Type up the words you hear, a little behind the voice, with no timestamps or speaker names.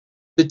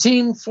The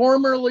team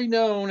formerly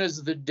known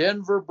as the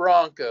Denver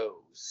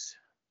Broncos.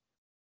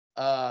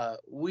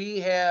 We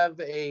have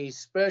a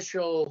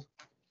special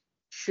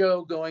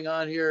show going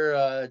on here.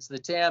 It's the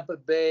Tampa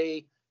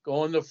Bay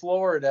going to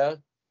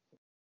Florida.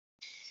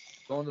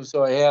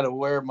 So I had to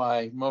wear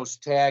my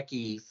most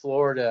tacky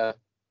Florida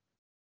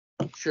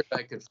shirt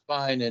I could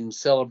find and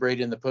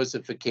celebrating the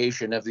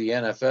pussification of the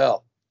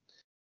NFL.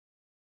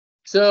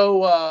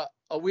 So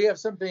we have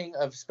something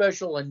of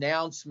special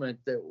announcement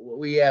that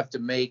we have to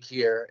make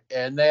here,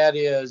 and that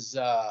is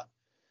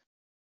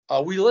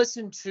we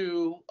listen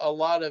to a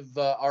lot of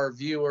our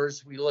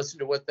viewers. We listen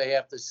to what they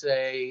have to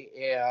say,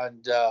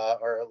 and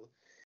our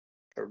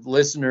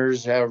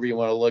listeners, however you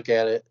want to look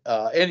at it.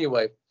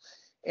 Anyway,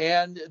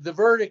 and the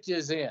verdict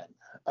is in.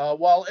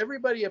 While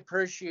everybody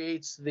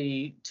appreciates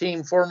the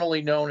team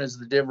formerly known as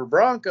the Denver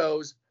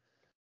Broncos,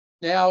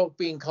 now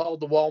being called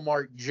the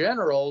Walmart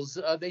Generals,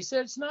 they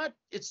said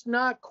it's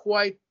not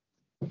quite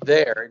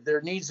there.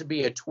 There needs to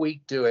be a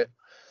tweak to it.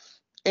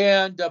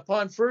 And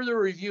upon further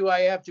review, I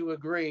have to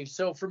agree.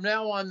 So from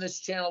now on, this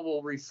channel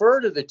will refer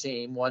to the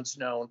team once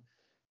known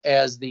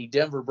as the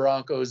Denver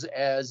Broncos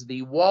as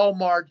the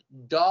Walmart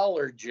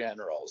Dollar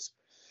Generals.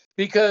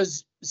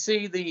 Because,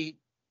 see, the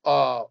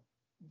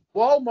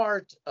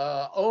Walmart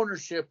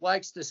ownership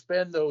likes to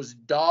spend those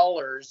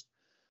dollars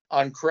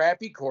on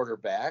crappy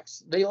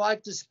quarterbacks. They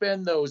like to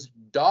spend those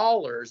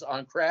dollars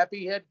on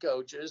crappy head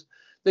coaches.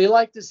 They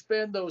like to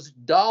spend those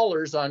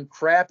dollars on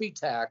crappy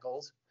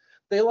tackles.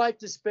 They like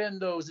to spend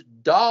those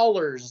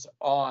dollars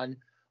on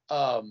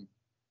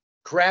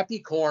crappy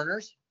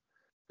corners.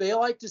 They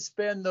like to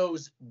spend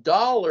those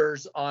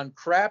dollars on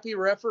crappy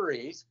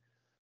referees.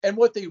 And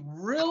what they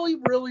really,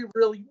 really,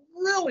 really,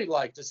 really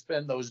like to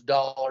spend those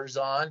dollars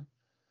on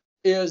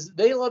is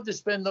they love to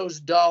spend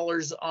those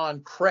dollars on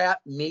crap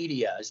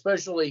media,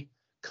 especially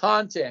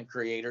content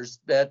creators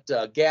that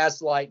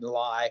gaslight and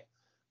lie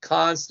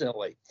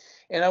constantly.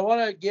 And I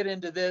want to get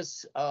into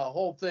this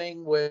whole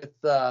thing with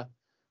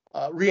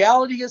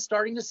reality is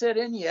starting to set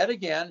in yet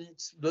again.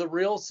 It's the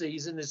real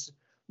season. It's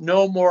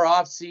no more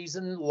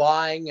off-season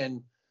lying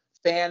and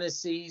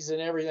fantasies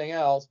and everything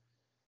else.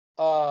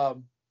 I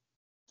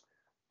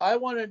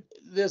want to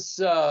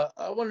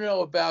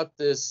know about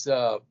this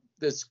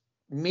this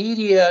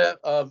media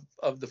of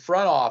the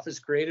front office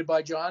created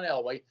by John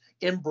Elway,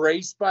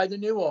 embraced by the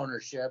new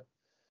ownership,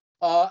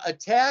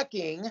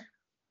 attacking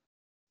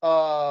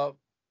Sean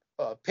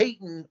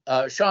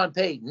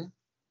Payton,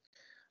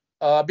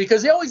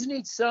 because they always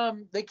need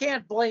some. They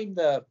can't blame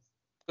the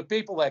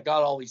people that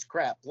got all these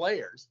crap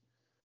players,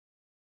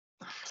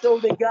 so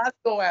they got to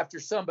go after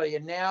somebody.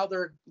 And now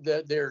they're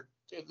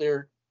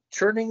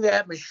turning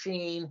that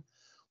machine,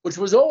 which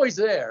was always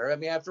there. I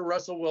mean, after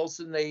Russell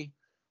Wilson, they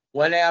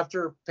went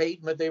after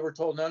Peyton, but they were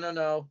told,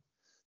 no.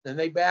 Then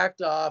they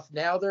backed off.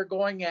 Now they're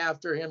going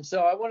after him.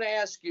 So I want to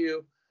ask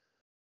you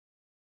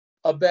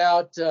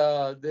about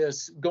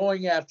this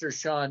going after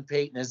Sean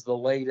Payton as the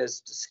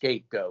latest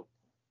scapegoat.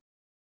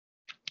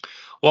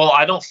 Well,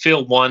 I don't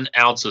feel 1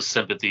 ounce of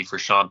sympathy for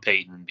Sean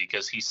Payton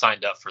because he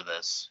signed up for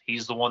this.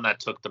 He's the one that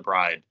took the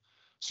bribe.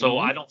 So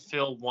I don't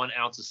feel 1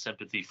 ounce of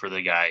sympathy for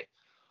the guy.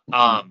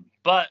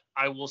 But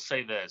I will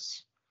say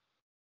this.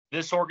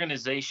 This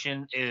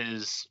organization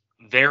is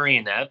very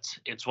inept.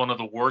 It's one of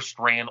the worst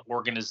ran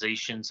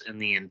organizations in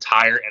the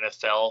entire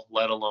NFL,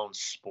 let alone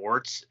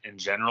sports in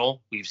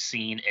general, we've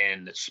seen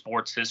in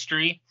sports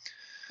history.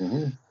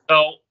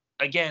 So,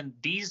 again,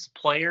 these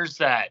players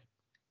that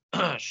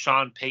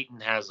Sean Payton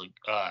has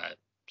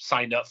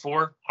signed up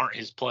for aren't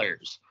his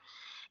players.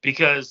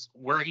 Because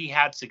where he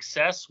had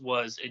success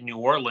was in New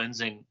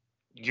Orleans, and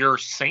your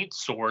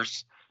Saints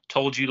source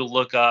told you to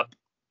look up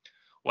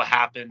what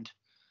happened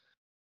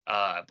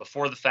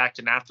before the fact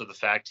and after the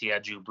fact. He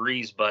had Drew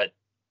Brees, but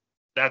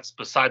that's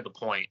beside the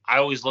point. I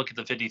always look at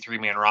the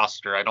 53-man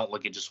roster. I don't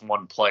look at just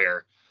one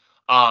player.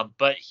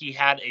 But he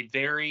had a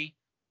very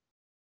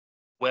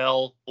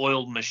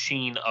well-oiled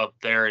machine up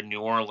there in New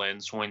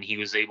Orleans when he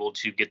was able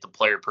to get the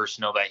player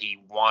personnel that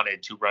he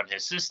wanted to run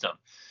his system.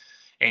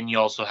 And you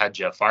also had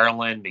Jeff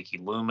Ireland, Mickey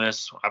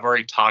Loomis. I've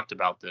already talked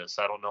about this.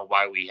 I don't know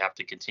why we have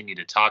to continue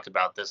to talk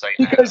about this.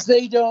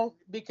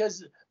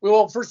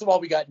 Well, first of all,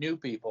 we got new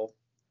people.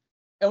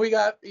 And we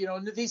got,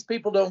 these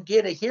people don't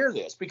get to hear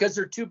this because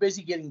they're too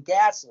busy getting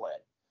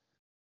gaslit.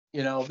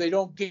 They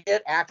don't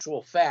get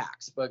actual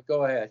facts, but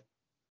go ahead.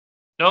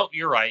 No,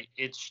 you're right.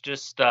 It's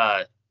just,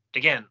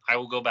 again, I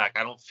will go back.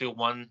 I don't feel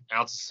 1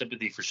 ounce of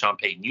sympathy for Sean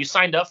Payton. You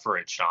signed up for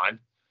it, Sean.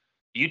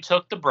 You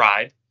took the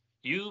bribe.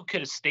 You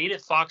could have stayed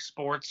at Fox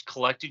Sports,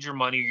 collected your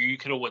money, or you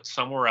could have went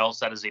somewhere else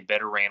that is a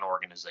better ran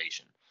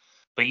organization.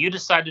 But you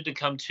decided to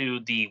come to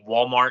the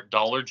Walmart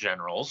Dollar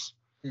Generals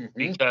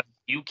because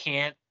you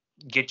can't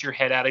get your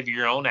head out of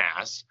your own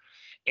ass.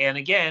 And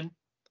again,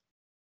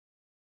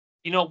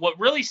 what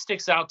really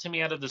sticks out to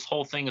me out of this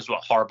whole thing is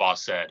what Harbaugh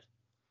said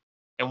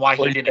and why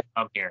he didn't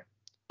come here.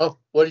 Oh,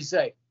 what did he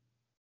say?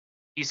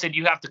 He said,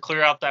 you have to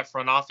clear out that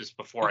front office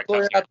before I come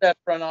here. Clear out that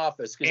front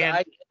office because I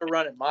get to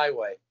run it my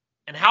way.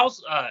 And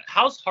how's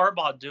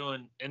Harbaugh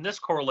doing? And this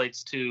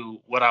correlates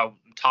to what I'm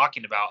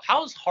talking about.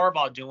 How's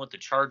Harbaugh doing with the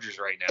Chargers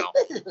right now?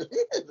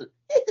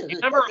 You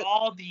remember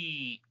all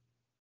the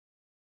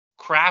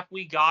crap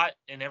we got,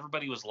 and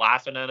everybody was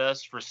laughing at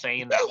us for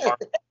saying that.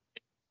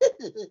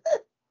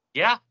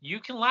 Yeah, you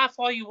can laugh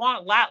all you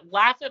want.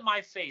 Laugh at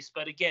my face,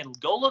 but again,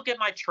 go look at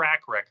my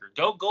track record.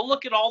 Go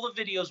look at all the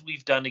videos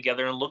we've done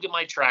together and look at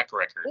my track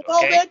record. Okay?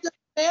 Well, that doesn't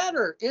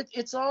matter.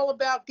 It's all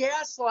about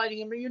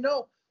gaslighting. I mean,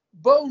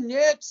 Bo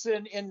Nix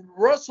and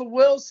Russell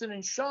Wilson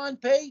and Sean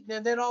Payton,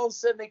 and then all of a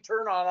sudden they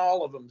turn on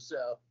all of them.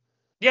 So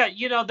yeah,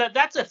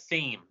 that's a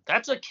theme.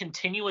 That's a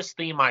continuous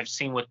theme I've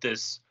seen with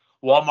this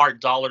Walmart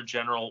Dollar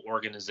General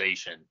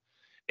organization.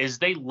 Is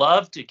they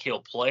love to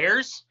kill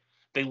players.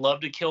 They love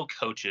to kill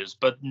coaches,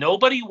 but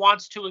nobody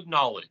wants to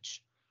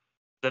acknowledge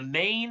the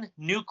main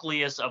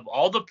nucleus of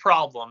all the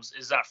problems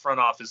is that front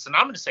office. And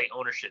I'm going to say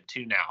ownership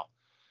too now.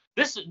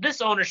 This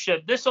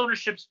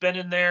ownership's been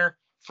in there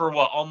for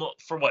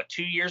what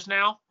 2 years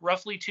now?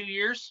 Roughly 2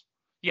 years?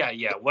 Yeah,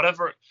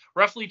 whatever.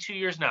 Roughly 2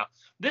 years now.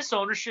 This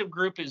ownership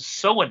group is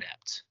so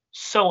inept.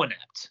 So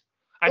inept.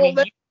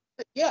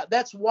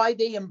 That's why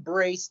they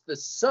embraced the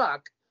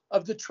suck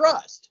of the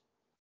trust.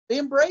 They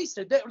embraced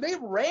it. They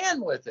ran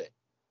with it.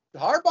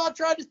 Harbaugh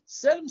tried to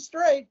set him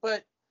straight,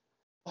 but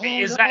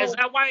is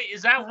that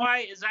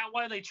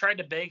why they tried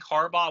to beg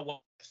Harbaugh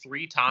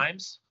 3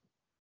 times?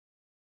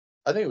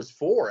 I think it was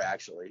 4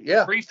 actually.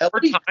 Yeah,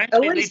 3-4 times.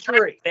 At least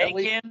 3. Beg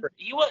him.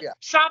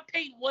 Sean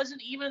Payton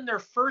wasn't even their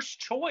first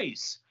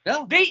choice.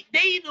 No, they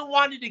even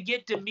wanted to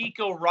get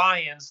DeMeco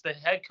Ryans, the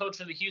head coach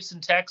of the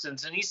Houston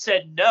Texans, and he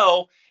said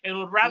no and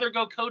would rather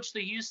go coach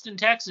the Houston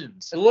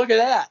Texans. And look at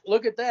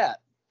that.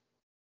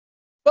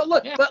 But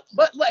look,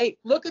 hey,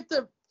 look at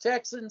the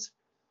Texans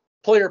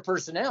player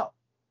personnel.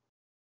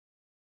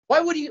 Why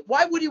would he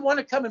want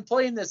to come and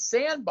play in this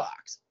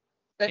sandbox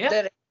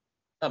that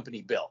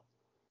company built?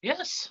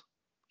 Yes.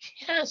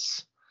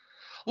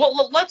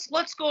 Well,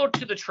 let's go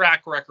to the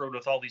track record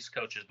with all these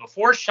coaches.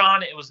 Before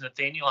Sean, it was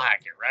Nathaniel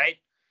Hackett, right?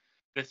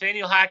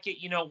 Nathaniel Hackett,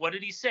 what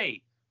did he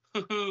say?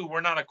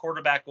 We're not a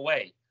quarterback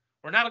away.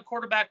 We're not a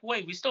quarterback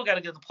away. We still got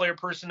to get the player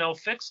personnel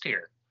fixed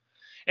here.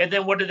 And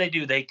then what did they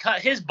do? They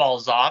cut his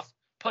balls off,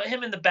 put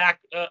him in the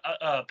back,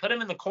 put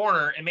him in the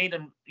corner, and made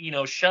him,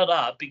 shut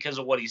up because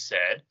of what he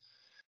said.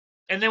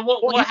 And then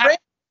what happened?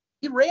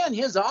 He ran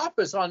his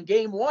office on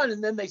game 1,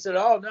 and then they said,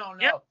 "Oh no,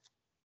 yep.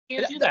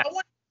 Can't do that." I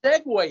want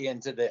to segue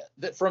into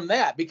that from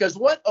that because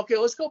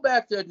let's go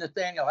back to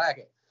Nathaniel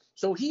Hackett.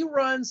 So he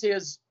runs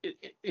his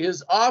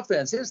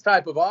offense, his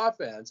type of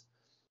offense.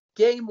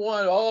 Game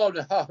 1,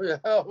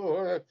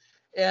 no.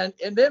 And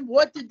then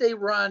what did they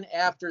run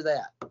after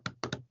that?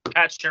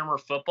 Pat Shurmur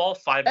football,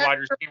 5 wide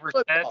receiver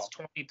sets,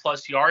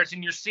 20+ yards,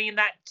 and you're seeing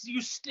that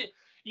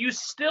you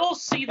still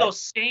see those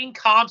same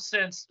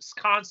concepts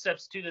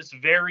to this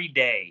very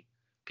day,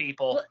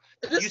 people.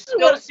 You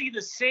still see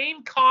the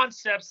same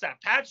concepts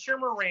that Pat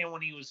Shurmur ran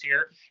when he was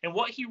here and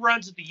what he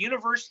runs at the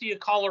University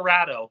of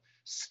Colorado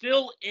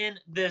still in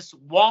this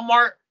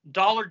Walmart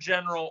Dollar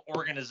General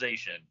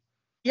organization.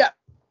 Yeah.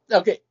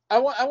 Okay. I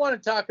want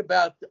to talk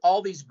about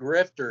all these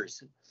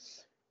grifters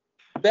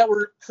that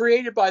were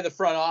created by the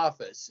front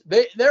office.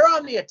 They're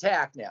on the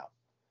attack now.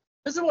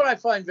 This is what I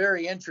find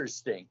very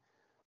interesting.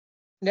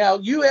 Now,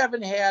 you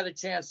haven't had a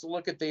chance to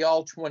look at the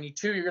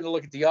all-22. You're going to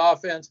look at the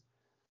offense,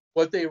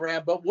 what they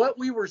ran. But what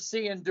we were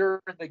seeing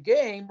during the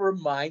game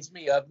reminds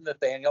me of the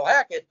Nathaniel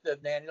Hackett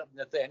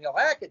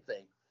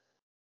thing.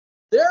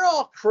 They're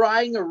all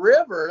crying a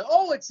river.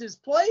 Oh, it's his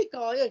play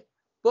call.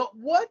 But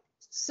what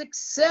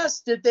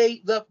success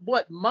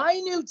what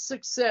minute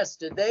success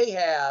did they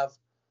have?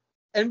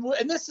 And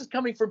this is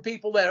coming from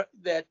people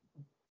that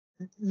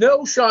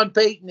know Sean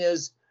Payton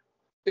is,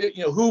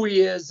 who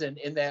he is, and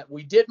that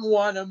we didn't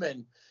want him,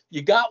 and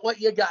you got what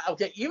you got.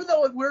 Okay, even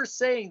though we're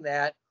saying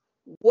that,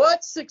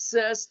 what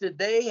success did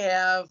they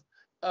have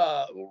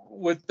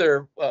with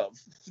their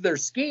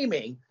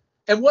scheming,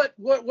 and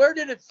where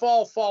did it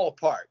fall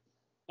apart?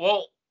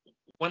 Well,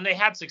 when they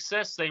had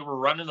success, they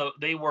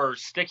were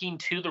sticking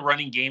to the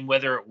running game,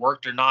 whether it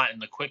worked or not, in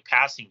the quick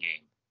passing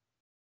game.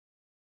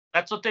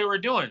 That's what they were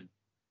doing.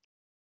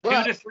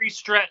 2 to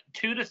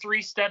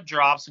 3 step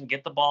drops and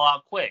get the ball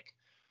out quick,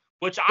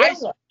 which I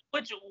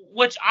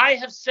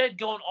have said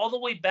going all the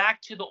way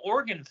back to the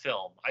Oregon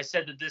film. I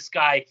said that this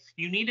guy,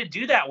 you need to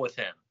do that with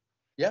him.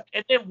 Yeah.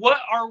 And then what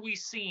are we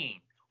seeing?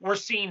 We're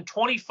seeing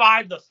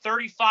 25 to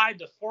 35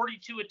 to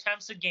 42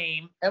 attempts a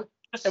game,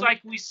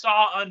 like we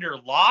saw under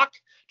Locke,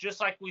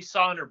 just like we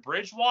saw under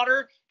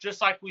Bridgewater,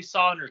 just like we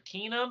saw under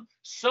Keenum,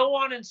 so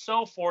on and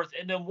so forth.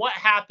 And then what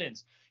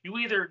happens? You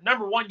either,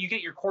 number one, you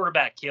get your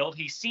quarterback killed.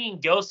 He's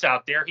seeing ghosts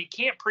out there. He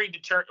can't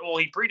predetermine. Well,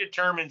 he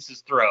predetermines his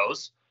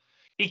throws.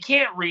 He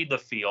can't read the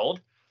field.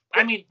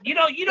 I mean, you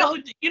know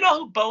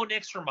who Bo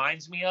Nix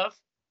reminds me of?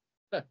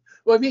 Well,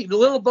 I mean,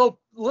 little Bo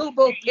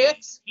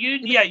Picks. You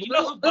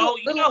know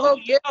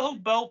who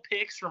Bo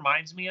Picks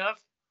reminds me of?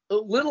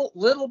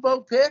 Little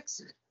Bo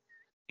Picks.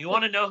 You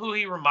want to know who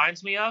he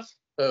reminds me of?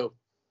 Oh,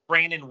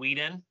 Brandon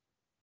Whedon.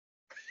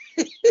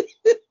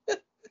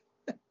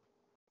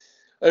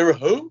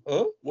 Who?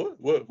 Huh? What?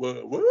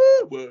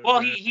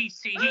 Well, he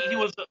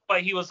was,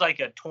 but he was like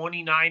a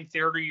 29,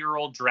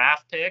 30-year-old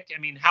draft pick. I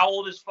mean, how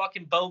old is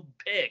fucking Bo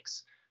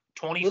Picks?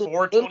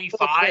 24,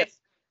 25?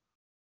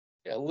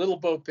 Yeah, little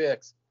Bo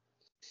Picks.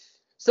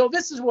 So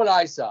this is what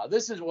I saw.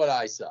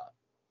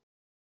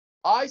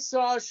 I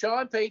saw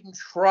Sean Payton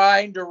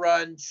trying to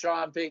run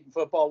Sean Payton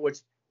football, which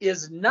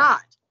is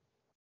not,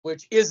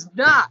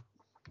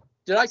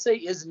 did I say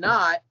is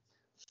not,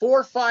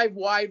 4 or 5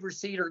 wide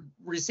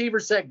receiver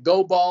set,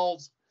 go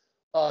balls,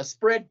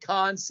 spread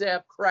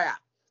concept crap.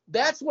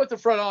 That's what the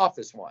front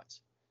office wants.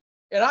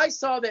 And I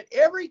saw that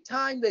every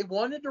time they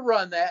wanted to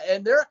run that,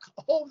 and they're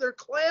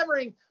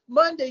clamoring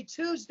Monday,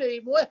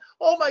 Tuesday.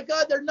 Oh my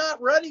God, they're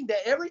not running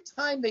that. Every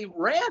time they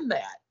ran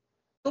that,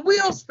 the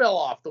wheels fell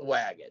off the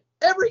wagon.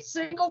 Every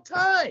single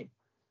time.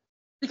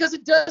 Because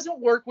it doesn't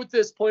work with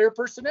this player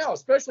personnel,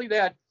 especially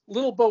that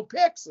little Bo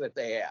Picks that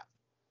they have.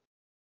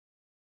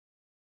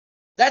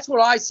 That's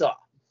what I saw.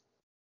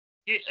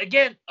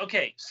 Again,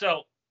 okay,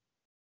 so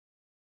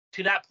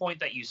to that point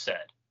that you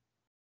said,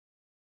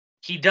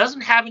 he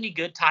doesn't have any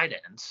good tight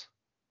ends.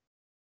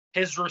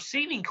 His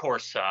receiving core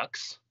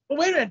sucks. Well,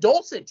 wait a minute,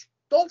 Dulcich.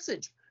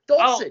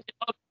 Oh,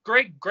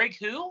 Greg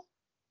who?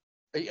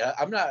 Yeah,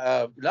 I'm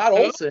not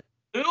Olsen.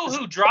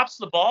 Who drops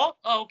the ball?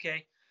 Oh,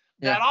 okay.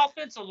 Yeah. That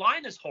offensive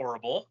line is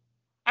horrible.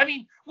 I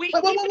mean, let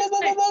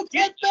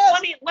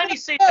me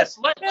say this.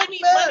 Let me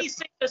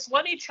say this.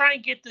 Let me try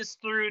and get this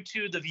through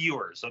to the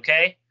viewers,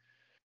 okay?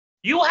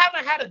 You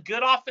haven't had a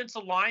good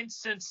offensive line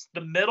since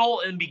the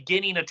middle and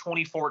beginning of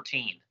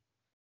 2014.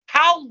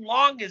 How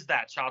long is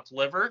that, chopped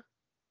liver?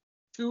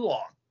 Too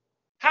long.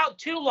 How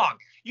too long?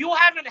 You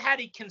haven't had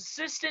a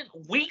consistent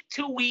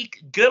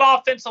week-to-week good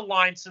offensive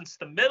line since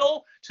the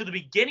middle to the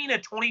beginning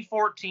of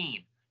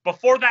 2014,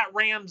 before that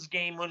Rams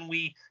game when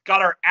we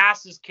got our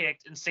asses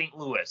kicked in St.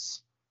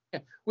 Louis.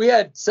 We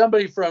had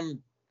somebody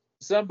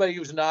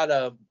who's not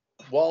a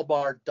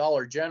Walmart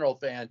Dollar General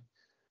fan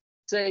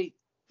say,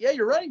 yeah,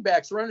 your running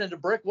backs run into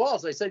brick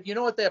walls. I said, you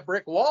know what that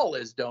brick wall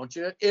is, don't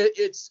you?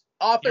 It's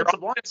offensive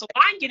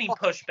line getting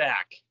pushed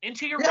back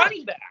into your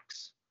running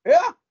backs.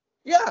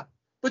 Yeah.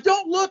 But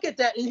don't look at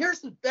that. And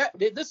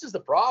this is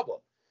the problem.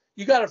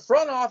 You got a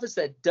front office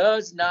that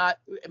does not.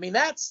 I mean,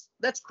 that's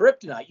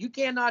kryptonite. You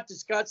cannot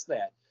discuss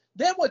that.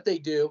 Then what they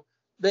do,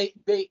 they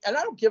and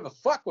I don't give a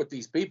fuck what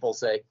these people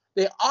say.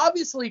 They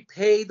obviously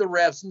pay the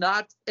refs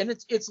not, and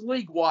it's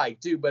league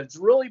wide too, but it's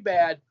really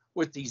bad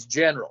with these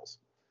generals.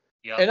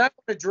 Yep. And I want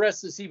to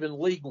address this even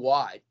league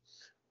wide.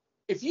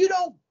 If you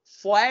don't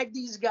flag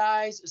these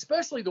guys,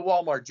 especially the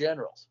Walmart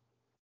generals,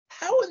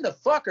 how in the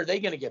fuck are they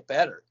going to get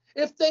better?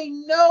 If they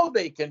know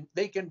they can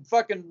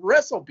fucking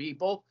wrestle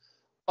people,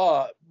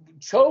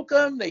 choke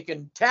them, they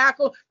can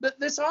tackle. But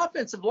this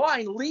offensive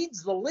line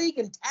leads the league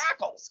in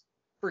tackles,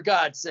 for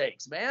God's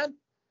sakes, man.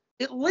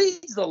 It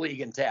leads the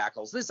league in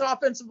tackles, this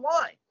offensive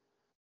line.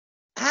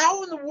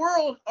 How in the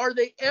world are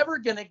they ever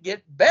going to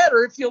get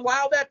better if you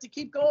allow that to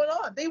keep going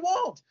on? They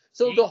won't.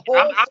 So the whole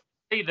I'm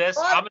say this.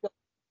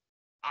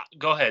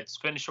 Go ahead.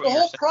 Finish what the you're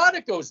whole saying.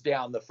 product goes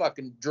down the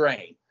fucking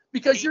drain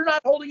because you're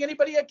not holding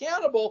anybody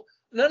accountable.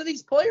 None of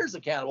these players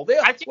accountable.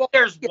 I think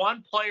there's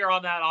one player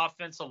on that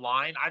offensive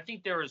line. I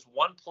think there is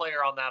one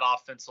player on that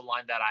offensive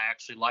line that I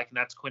actually like, and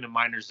that's Quinton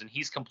Miners, and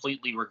he's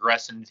completely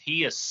regressing.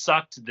 He has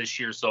sucked this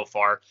year so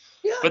far.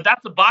 Yeah. But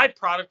that's a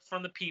byproduct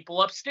from the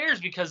people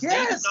upstairs because they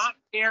do not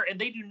care and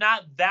they do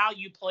not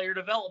value player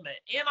development.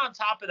 And on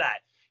top of that,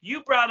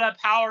 you brought up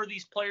how are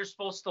these players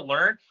supposed to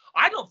learn?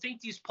 I don't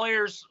think these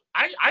players –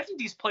 I think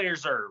these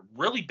players are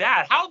really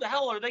bad. How the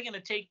hell are they going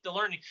to take the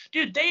learning?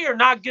 Dude, they are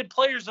not good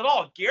players at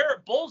all.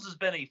 Garrett Bowles has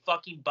been a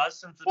fucking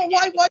bust since the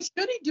beginning. Why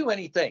should he do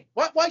anything?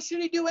 Why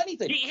should he do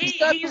anything?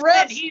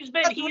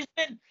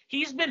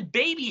 He's been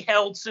baby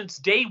held since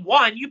day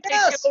one. You picked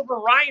him over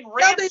Ryan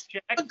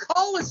Ramczyk. The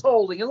call is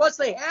holding unless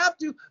they have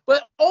to.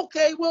 But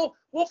okay,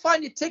 we'll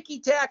find a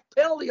ticky-tack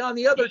penalty on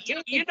the other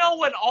team. You know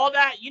when all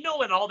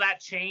that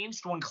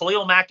changed? When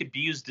Khalil Mack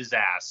abused his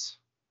ass.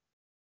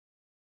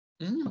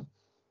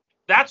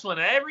 That's when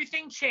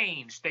everything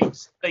changed.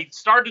 They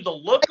started to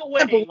look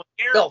away when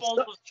Garrett Bowles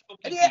was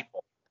choking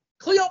people.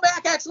 Khalil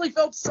Mack actually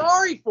felt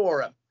sorry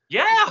for him.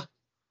 Yeah.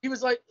 He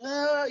was like,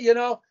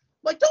 don't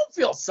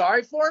feel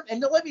sorry for him.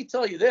 And let me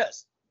tell you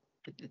this.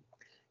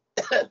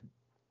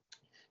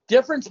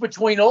 Difference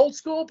between old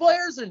school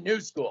players and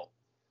new school.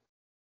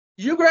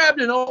 You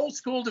grabbed an old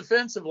school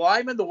defensive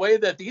lineman the way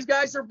that these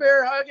guys are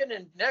bear hugging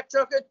and neck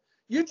choking,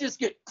 you just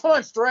get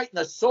punched right in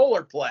the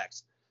solar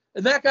plex.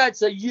 And that guy'd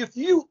say, if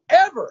you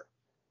ever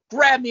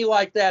grab me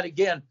like that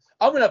again,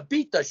 I'm going to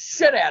beat the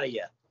shit out of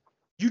you.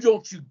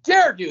 You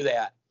dare do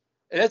that.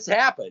 And it's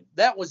happened.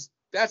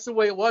 That's the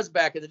way it was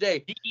back in the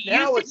day.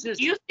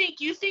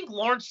 You think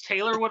Lawrence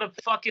Taylor would have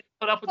fucking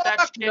put up with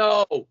that shit?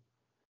 No.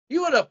 He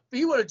would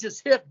have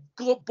just hit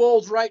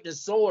Bowles right in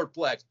his solar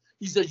plex.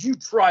 He says, you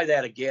try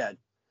that again.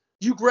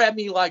 You grab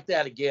me like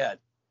that again.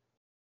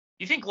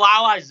 You think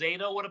Lyle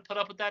Izado would have put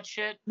up with that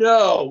shit?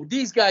 No,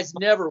 these guys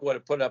never would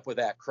have put up with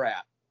that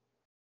crap.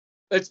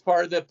 It's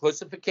part of the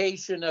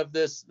pussification of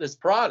this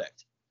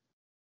product.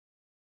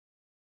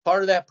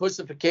 Part of that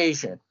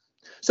pussification.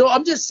 So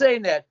I'm just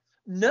saying that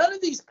none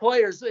of these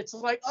players, it's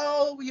like,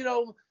 oh,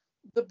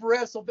 the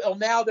refs will,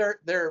 now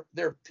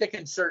they're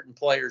picking certain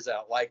players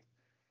out, like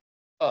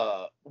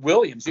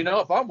Williams.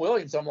 If I'm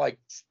Williams, I'm like,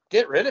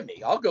 get rid of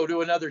me. I'll go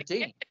to another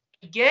team.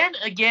 Again,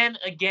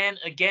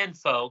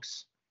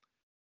 folks.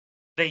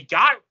 They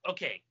got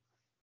okay.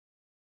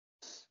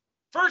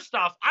 First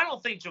off, I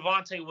don't think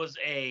Javonte was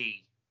a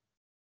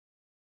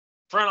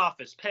front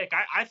office pick.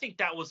 I think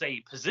that was a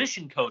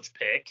position coach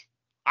pick.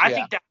 I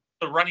think that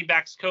was the running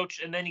backs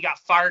coach, and then he got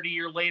fired a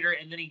year later,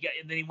 and then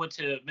he went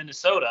to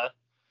Minnesota.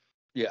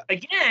 Yeah.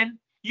 Again,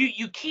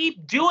 you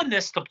keep doing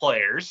this to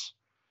players.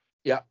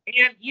 Yeah.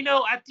 And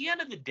at the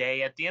end of the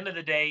day,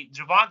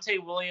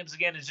 Javonte Williams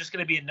again is just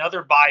going to be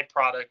another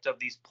byproduct of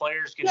these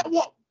players getting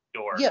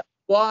door. Yeah.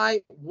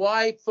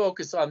 Why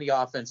focus on the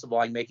offensive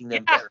line, making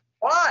them better?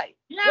 Why?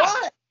 Yeah.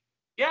 Why?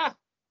 Yeah.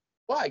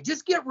 Why?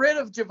 Just get rid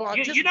of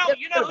Javonte. You know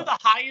who the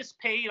highest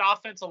paid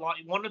offensive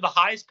line, one of the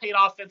highest paid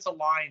offensive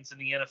lines in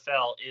the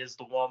NFL is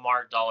the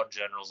Walmart Dollar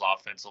General's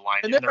offensive line.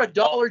 And they're a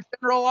Dollar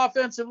General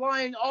offensive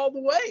line all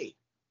the way.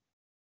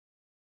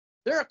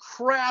 They're a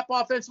crap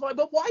offensive line,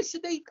 but why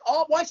should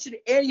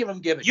any of them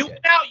give a shit?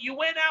 You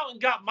went out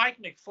and got Mike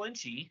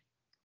McFlinchie.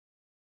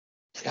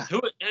 Yeah.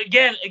 Who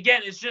again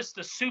is just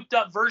the souped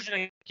up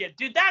version of kid.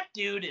 Dude, that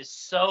dude is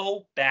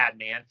so bad,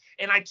 man.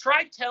 And I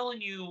tried telling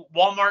you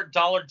Walmart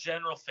Dollar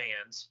General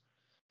fans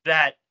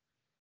that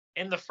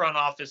in the front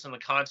office and the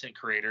content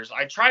creators,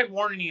 I tried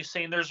warning you,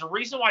 saying there's a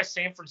reason why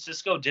San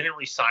Francisco didn't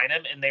re-sign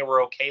him and they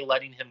were okay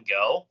letting him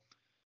go.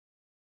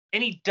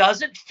 And he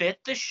doesn't fit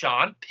the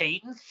Sean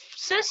Payton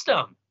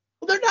system.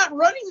 Well, they're not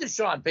running the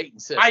Sean Payton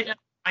system.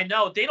 I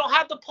know. They don't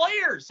have the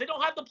players. They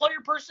don't have the player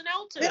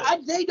personnel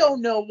to. They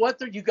don't know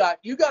what you got.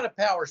 You got a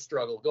power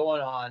struggle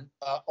going on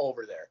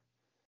over there.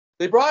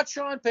 They brought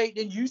Sean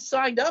Payton, and you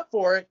signed up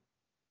for it.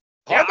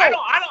 Yeah, I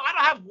don't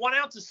have 1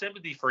 ounce of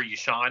sympathy for you,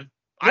 Sean.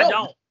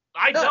 No,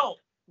 I don't.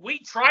 We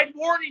tried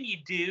warning you,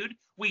 dude.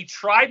 We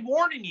tried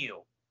warning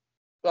you.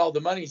 Well,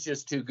 the money's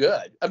just too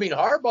good. I mean,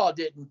 Harbaugh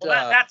didn't.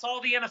 Well, that's all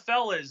the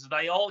NFL is.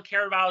 They all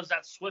care about is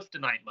that Swift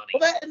tonight money.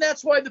 Well, and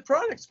that's why the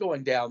product's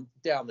going down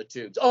the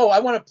tubes. Oh, I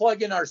want to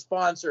plug in our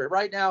sponsor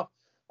right now.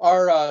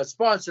 Our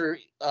sponsor,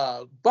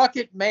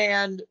 Bucket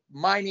Man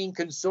Mining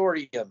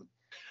Consortium,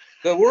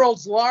 the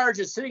world's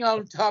largest, sitting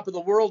on top of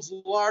the world's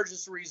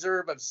largest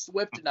reserve of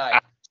Swiftonite.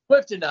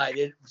 Swiftonite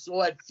is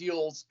what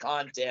fuels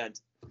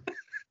content.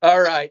 All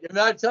right, and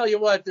I tell you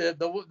what, the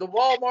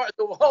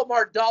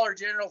Walmart Dollar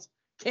Generals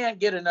can't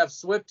get enough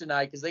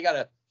Swiftonite because they got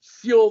to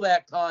fuel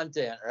that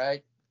content,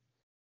 right?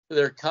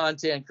 They're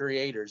content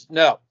creators.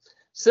 No.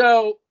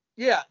 So,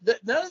 yeah,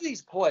 none of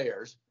these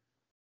players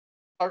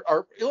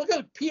are look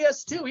at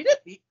PS2.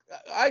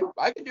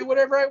 I can do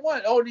whatever I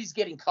want. Oh, and he's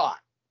getting caught.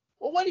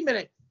 Well, wait a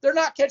minute. They're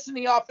not catching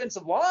the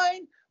offensive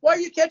line. Why are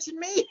you catching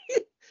me?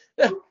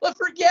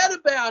 Forget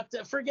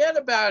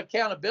about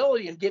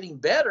accountability and getting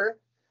better.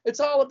 It's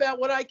all about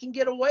what I can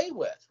get away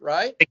with,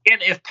 right? Again,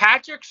 if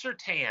Patrick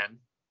Surtain,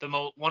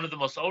 one of the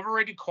most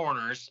overrated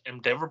corners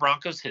in Denver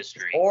Broncos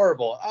history.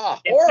 Horrible.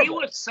 If he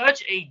was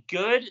such a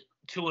good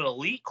to an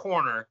elite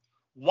corner,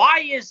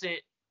 why is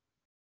it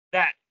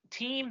that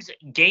teams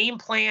game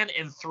plan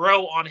and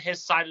throw on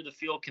his side of the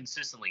field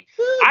consistently?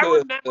 I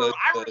remember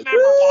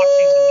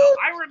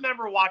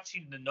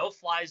watching the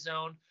no-fly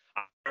zone.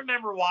 I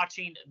remember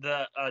watching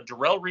the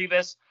Darrelle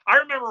Revis. I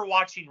remember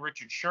watching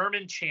Richard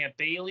Sherman, Champ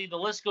Bailey. The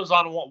list goes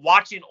on.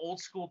 Watching old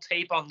school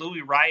tape on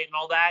Louis Wright and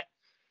all that.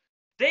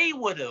 They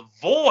would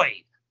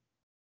avoid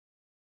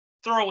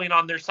throwing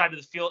on their side of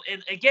the field.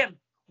 And again,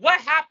 what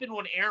happened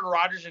when Aaron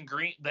Rodgers and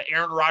the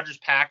Aaron Rodgers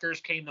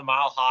Packers came to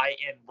Mile High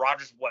and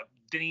Rodgers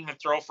didn't even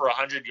throw for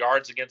 100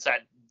 yards against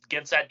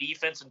that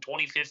defense in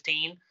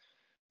 2015?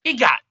 He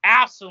got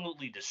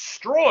absolutely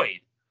destroyed.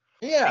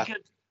 Yeah.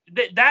 Because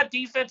that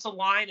defensive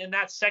line and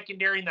that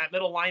secondary and that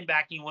middle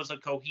linebacking was a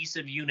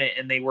cohesive unit,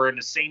 and they were in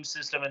the same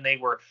system, and they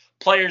were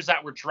players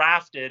that were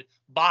drafted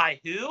by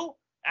who?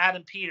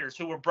 Adam Peters,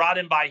 who were brought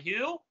in by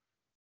who?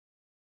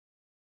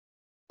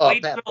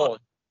 Wade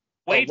Phillips.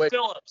 Wade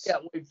Phillips. Yeah,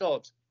 Wade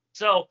Phillips.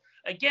 So,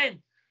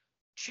 again,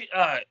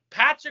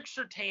 Patrick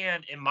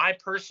Surtain, in my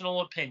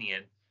personal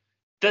opinion,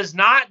 does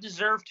not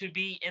deserve to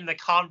be in the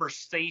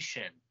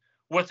conversation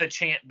with a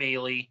Champ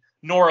Bailey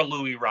nor a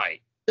Louis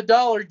Wright. The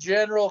Dollar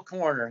General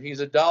corner. He's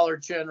a Dollar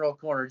General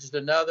corner. Just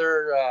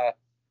another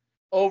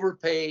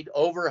overpaid,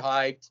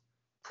 overhyped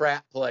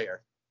crap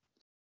player.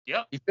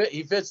 Yep.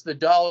 He fits the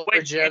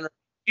Dollar General.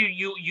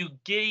 You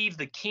gave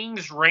the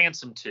Kings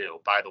ransom to,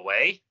 by the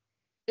way.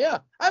 Yeah.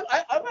 I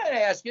might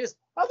ask you this.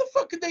 How the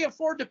fuck could they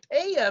afford to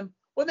pay him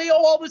when they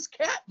owe all this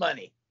cat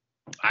money?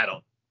 I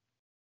don't.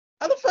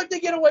 How the fuck they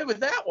get away with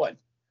that one?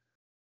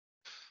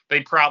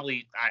 They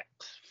probably...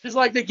 Just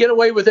like they get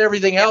away with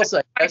everything else.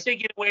 I guess they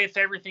get away with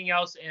everything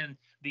else, and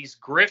these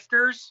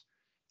grifters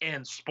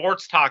and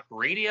sports talk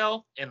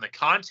radio and the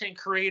content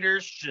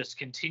creators just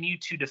continue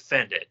to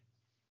defend it.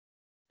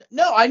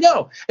 No, I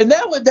know. And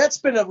that's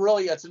been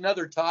that's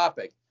another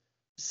topic.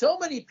 So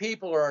many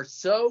people are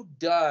so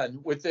done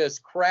with this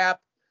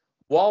crap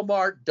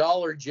Walmart,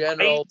 Dollar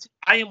General.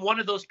 I am one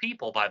of those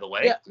people, by the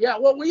way. Yeah, yeah.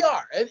 Well, we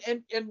are,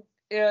 and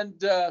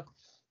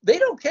they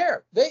don't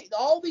care.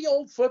 All the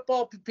old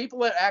football people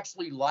that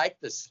actually like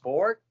the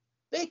sport,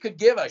 they could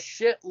give a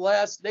shit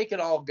less. They can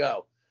all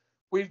go.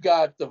 We've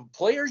got the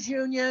players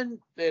union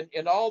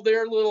and all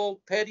their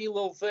little petty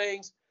little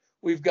things.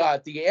 We've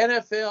got the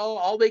NFL.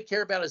 All they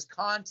care about is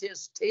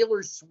contests,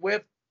 Taylor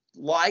Swift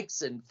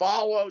likes and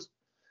follows.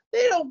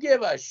 They don't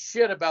give a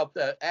shit about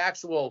the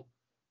actual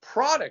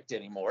product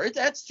anymore.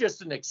 That's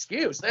just an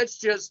excuse. That's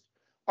just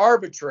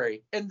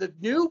arbitrary. And the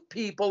new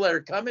people that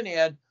are coming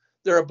in,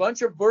 they're a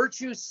bunch of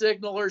virtue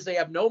signalers. They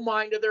have no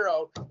mind of their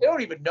own. They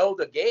don't even know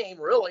the game,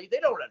 really. They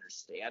don't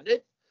understand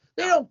it.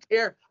 They don't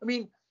care. I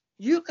mean,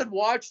 you could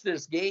watch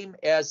this game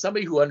as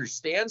somebody who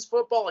understands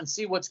football and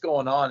see what's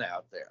going on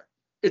out there.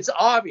 It's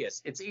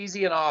obvious. It's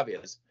easy and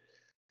obvious.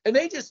 And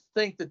they just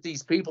think that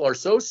these people are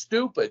so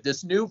stupid.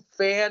 This new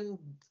fan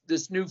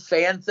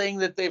thing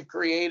that they've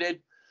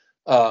created,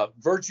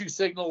 virtue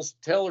signals,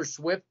 Taylor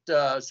Swift,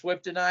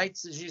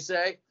 Swiftonites, as you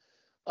say,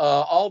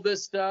 all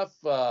this stuff.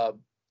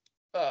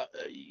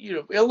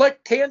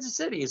 Like Kansas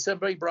City.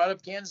 Somebody brought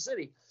up Kansas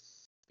City.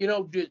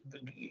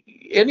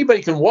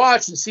 Anybody can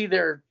watch and see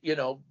they're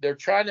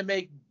trying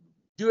to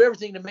do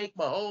everything to make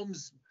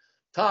Mahomes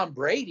Tom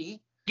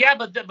Brady. Yeah,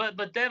 but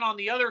then on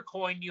the other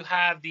coin, you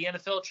have the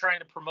NFL trying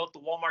to promote the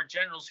Walmart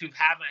Generals who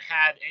haven't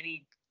had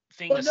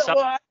anything I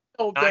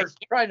know they're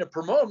trying to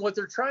promote them. What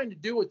they're trying to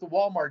do with the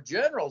Walmart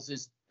Generals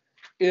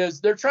is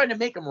they're trying to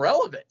make them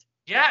relevant.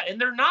 Yeah, and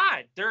they're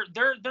not. They're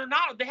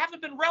not. They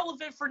haven't been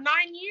relevant for 9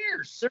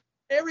 years.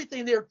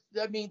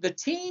 The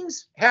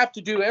teams have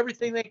to do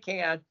everything they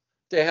can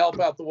to help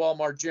out the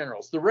Walmart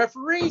Generals. The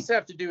referees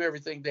have to do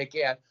everything they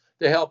can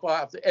to help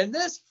out. And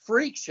this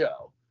freak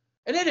show,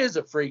 and it is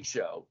a freak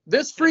show,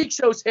 this freak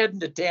show's heading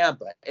to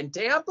Tampa. And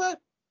Tampa,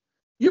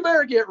 you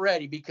better get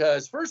ready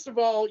because, first of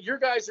all, your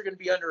guys are going to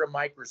be under a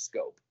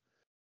microscope.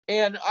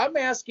 And I'm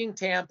asking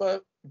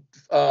Tampa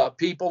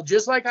people,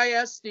 just like I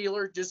asked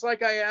Steeler, just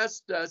like I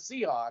asked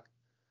Seahawk,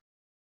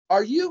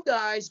 are you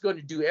guys going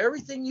to do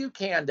everything you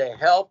can to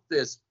help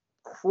this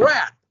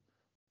crap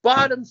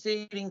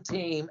bottom-feeding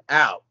team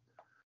out?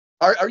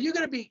 Are you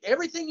going to be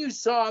everything you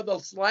saw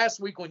this last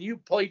week when you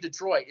played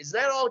Detroit? Is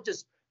that all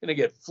just going to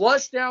get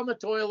flushed down the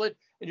toilet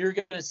and you're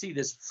going to see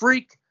this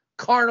freak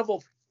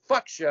carnival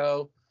fuck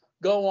show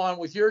go on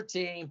with your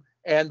team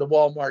and the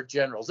Walmart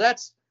Generals?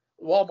 That's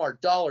Walmart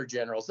Dollar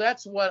Generals.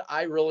 That's what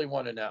I really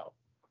want to know.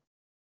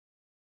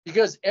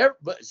 Because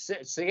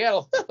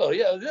Seattle, oh,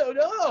 yeah,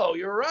 no,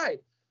 you're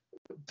right.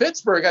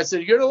 Pittsburgh, I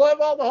said, you're going to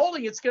love all the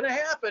holding. It's going to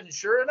happen.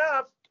 Sure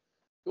enough.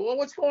 Well,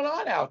 what's going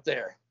on out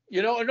there?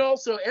 And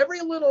also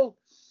every little,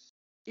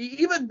 they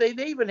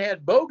even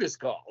had bogus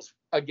calls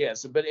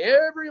against them, but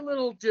every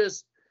little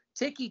just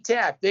ticky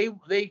tack,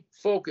 they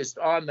focused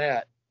on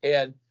that.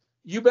 And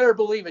you better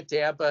believe it,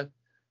 Tampa.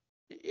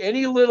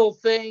 Any little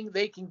thing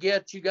they can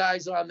get you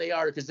guys on,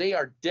 because they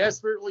are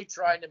desperately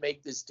trying to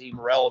make this team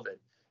relevant.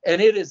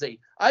 And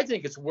I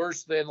think it's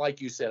worse than,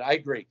 like you said, I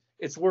agree.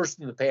 It's worse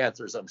than the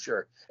Panthers, I'm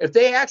sure. If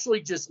they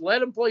actually just let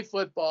them play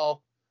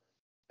football,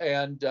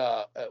 and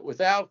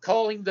without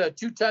calling the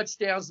 2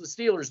 touchdowns the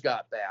Steelers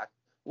got back,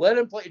 let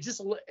him play.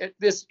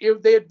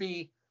 They'd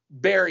be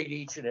buried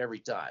each and every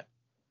time.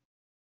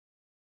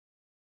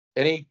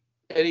 Any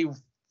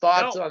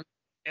thoughts on?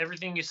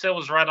 Everything you said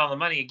was right on the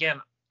money.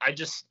 Again, I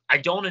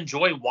don't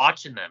enjoy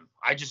watching them.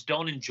 I just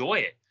don't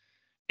enjoy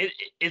it.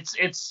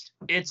 It's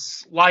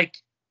like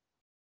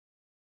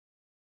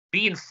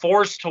being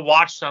forced to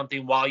watch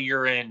something while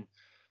you're in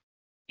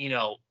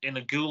a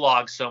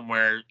gulag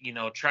somewhere,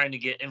 trying to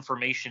get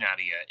information out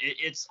of you.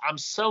 I'm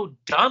so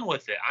done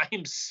with it. I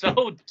am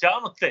so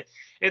done with it.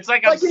 It's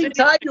like I'm getting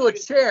tied to a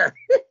chair.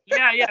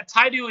 yeah,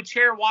 tied to a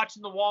chair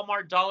watching the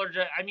Walmart Dollar.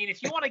 I mean,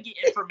 if you want to get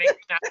information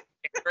out of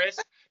it, Chris,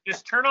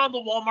 just turn on the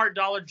Walmart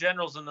Dollar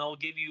Generals and they'll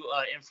give you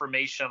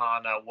information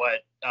on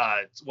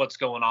what's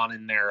going on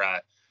in their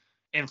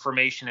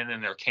information and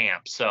in their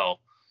camp. So,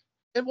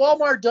 and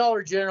Walmart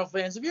Dollar General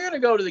fans, if you're going to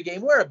go to the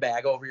game, wear a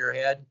bag over your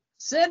head.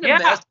 Send a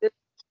message.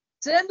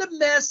 Send a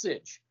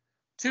message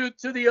to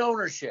the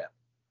ownership.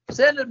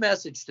 Send a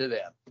message to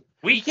them.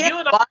 You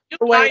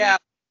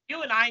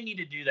and I need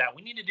to do that.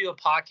 We need to do a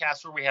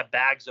podcast where we have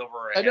bags over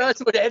our heads. I know that's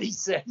what Eddie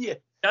said. Yeah.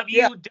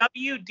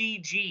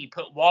 WDG,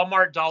 put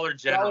Walmart Dollar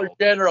General. Dollar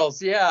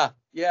Generals, yeah.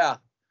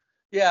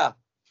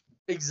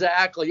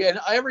 Exactly. And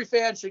every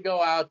fan should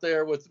go out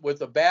there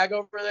with a bag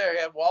over there,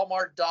 have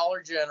Walmart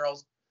Dollar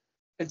Generals,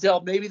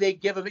 until maybe they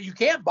give them. You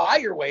can't buy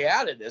your way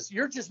out of this.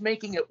 You're just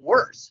making it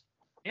worse.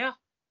 Yeah.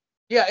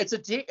 Yeah,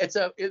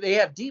 they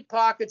have deep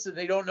pockets and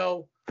they don't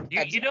know.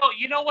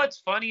 You know what's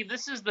funny?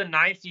 This is the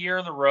 9th year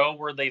in a row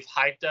where they've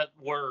hyped up,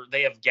 where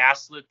they have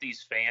gaslit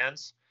these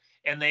fans,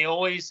 and they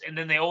always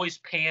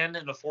pan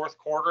in the fourth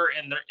quarter,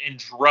 and they're in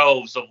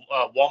droves of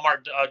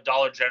Walmart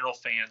Dollar General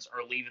fans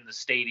are leaving the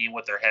stadium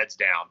with their heads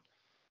down.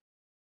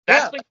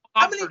 That's been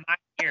going on for 9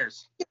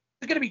 years.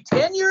 It's going to be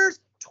 10 years,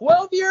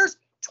 12 years,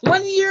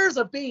 20 years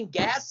of being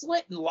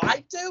gaslit and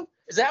lied to?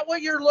 Is that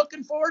what you're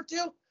looking forward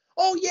to?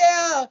 Oh,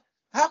 yeah.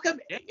 How come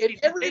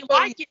they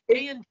like it?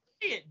 They enjoy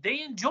it.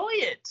 They enjoy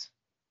it.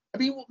 I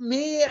mean,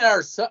 me and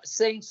our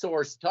Saint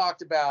source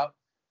talked about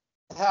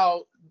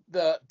how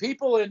the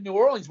people in New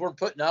Orleans weren't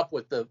putting up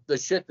with the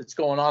shit that's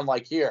going on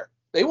like here.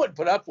 They wouldn't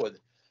put up with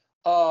it.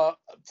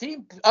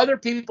 Other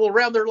people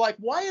around, they're like,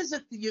 why is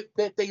it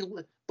that they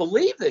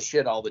believe this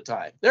shit all the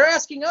time? They're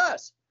asking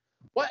us.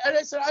 What? And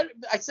I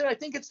said, I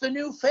think it's the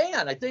new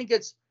fan. I think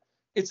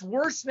it's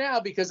worse now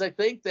because I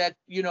think that,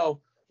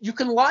 you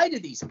can lie to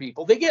these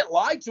people. They get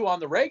lied to on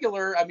the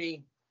regular. I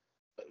mean,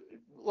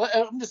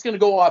 I'm just going to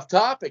go off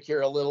topic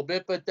here a little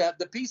bit, but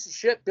the piece of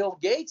shit Bill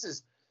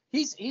Gates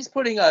he's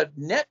putting a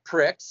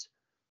Netflix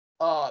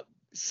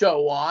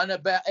show on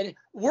about, and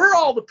we're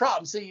all the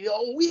problem. See,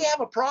 we have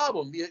a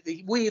problem.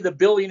 We, the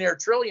billionaire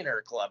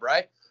trillionaire club,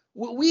 right?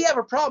 We have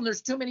a problem.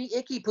 There's too many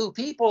icky poo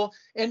people,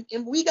 and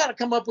we got to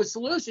come up with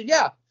solutions.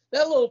 Yeah,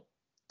 that little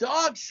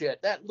dog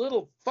shit, that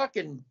little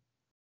fucking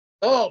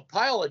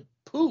pile of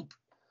poop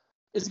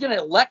is going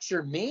to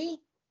lecture me.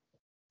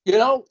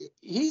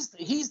 He's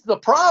the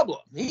problem.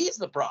 He's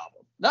the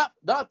problem, not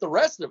the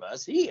rest of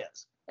us. He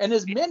is, and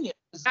his minions.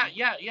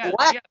 Yeah.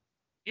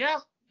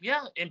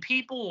 And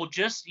people will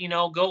just,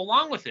 go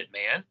along with it,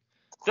 man.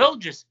 They'll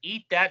just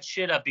eat that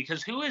shit up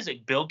because who is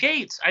it? Bill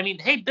Gates. I mean,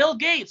 hey, Bill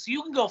Gates,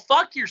 you can go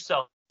fuck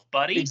yourself,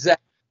 buddy.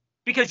 Exactly.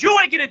 Because you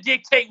ain't gonna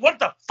dictate what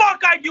the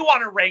fuck I do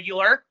on a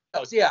regular.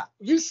 Yeah,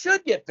 you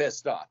should get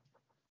pissed off.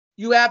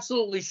 You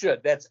absolutely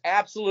should. That's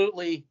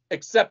absolutely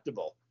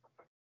acceptable.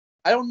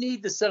 I don't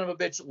need the son of a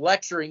bitch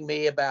lecturing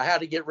me about how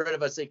to get rid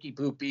of us icky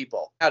poo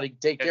people, how to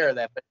take care of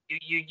that. But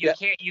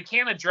you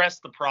can't address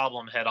the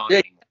problem head on.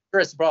 Yeah,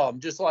 address the problem.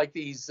 Just like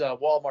these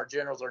Walmart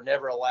generals are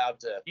never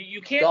allowed to.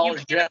 You can't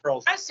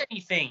address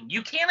anything.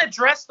 You can't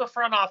address the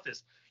front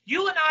office.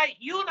 You and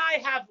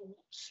I have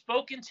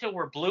spoken till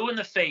we're blue in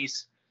the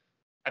face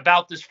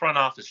about this front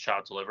office,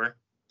 child deliver.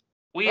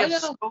 We have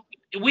spoken,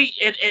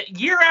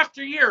 year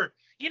after year.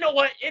 You know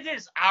what? It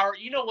is our.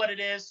 You know what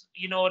it is.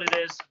 You know what it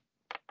is.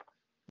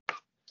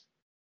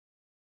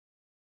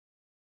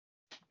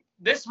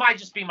 This might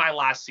just be my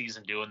last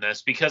season doing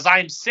this because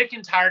I'm sick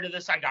and tired of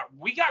this.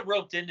 We got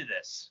roped into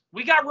this.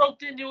 We got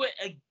roped into it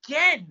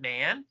again,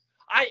 man.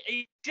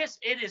 It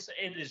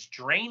is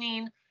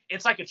draining.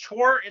 It's like a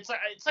chore. It's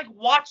like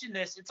watching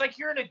this. It's like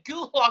you're in a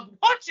gulag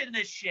watching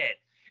this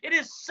shit. It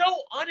is so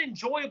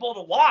unenjoyable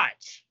to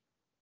watch.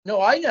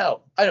 No, I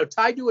know.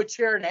 Tied to a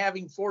chair and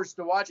having forced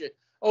to watch it.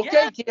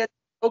 Okay, kids.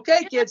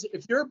 Okay, kids.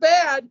 If you're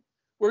bad,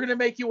 we're going to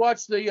make you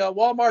watch the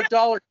Walmart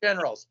Dollar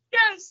Generals.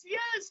 Yes.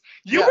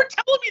 You were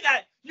telling me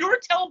that. You were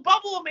telling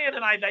Bubble Man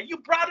and I that. You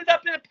brought it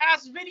up in a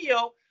past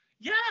video.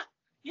 Yeah.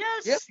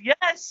 Yes.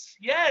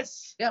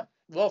 Yeah.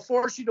 We'll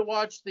force you to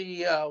watch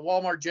the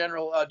Walmart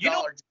General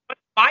Dollar.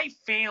 My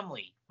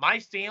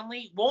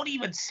family won't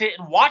even sit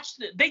and watch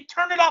it. They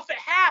turn it off at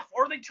half,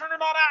 or they turn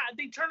it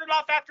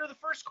off after the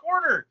first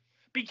quarter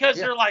because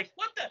they're like,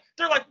 what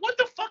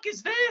the fuck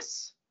is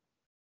this?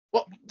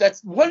 Well,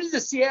 what did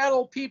the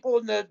Seattle people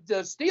and the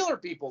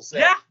Steeler people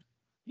say?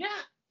 Yeah.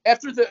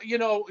 After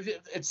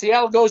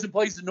Seattle goes and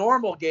plays the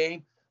normal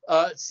game,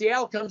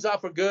 Seattle comes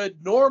off a good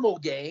normal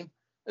game,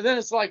 and then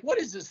it's like, what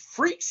is this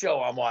freak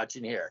show I'm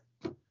watching here?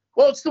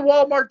 Well, it's the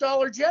Walmart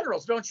Dollar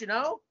Generals, don't you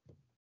know?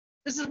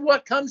 This is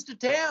what comes to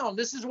town.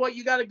 This is what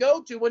you got to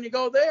go to when you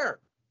go there.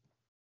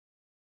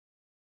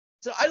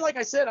 So like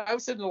I said, I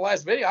was saying in the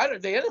last video,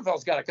 the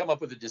NFL's got to come up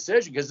with a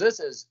decision because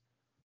this is.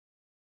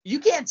 You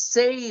can't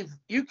save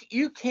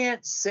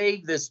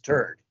this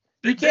turd.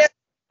 You can't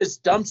this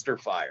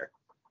dumpster fire.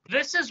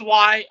 This is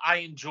why I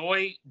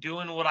enjoy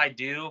doing what I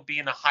do,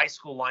 being a high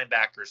school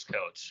linebackers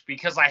coach,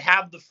 because I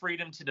have the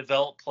freedom to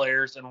develop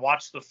players and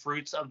watch the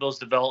fruits of those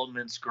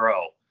developments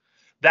grow.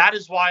 That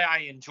is why I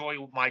enjoy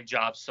my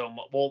job so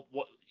much. Well,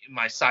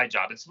 my side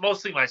job. It's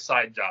mostly my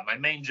side job. My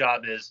main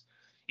job is,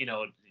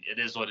 it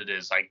is what it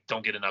is. I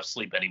don't get enough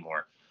sleep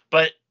anymore.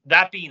 But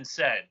that being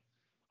said,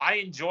 I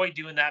enjoy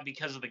doing that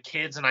because of the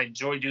kids, and I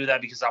enjoy doing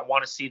that because I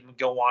want to see them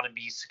go on and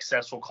be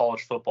successful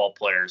college football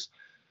players.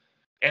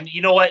 And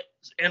you know what?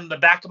 In the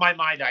back of my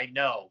mind, I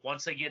know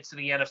once they get to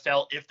the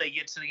NFL, if they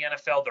get to the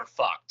NFL, they're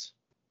fucked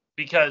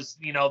because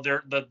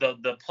they're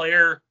the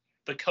player,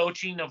 the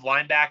coaching of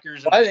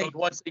linebackers. I think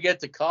once they get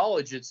to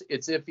college, it's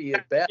iffy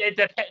at best. It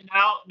depends.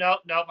 No,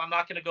 I'm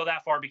not going to go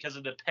that far because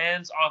it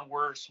depends on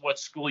what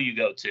school you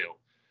go to.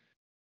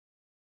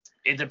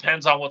 It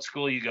depends on what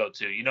school you go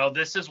to.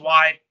 This is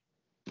why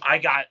I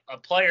got a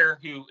player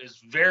who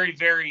is very,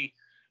 very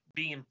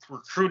being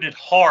recruited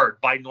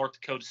hard by North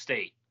Dakota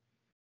State.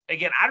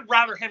 Again, I'd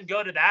rather him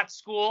go to that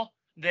school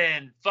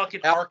than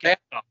fucking Arkansas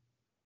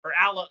or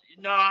Alabama.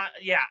 No,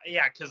 yeah,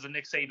 because the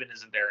Nick Saban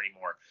isn't there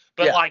anymore.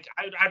 But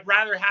I'd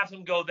rather have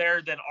him go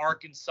there than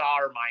Arkansas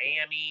or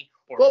Miami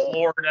or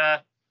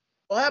Florida.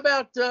 Well, how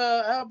about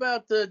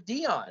the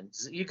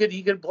Deons? You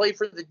could play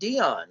for the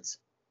Deons.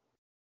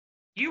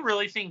 You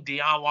really think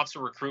Deion wants to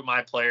recruit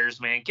my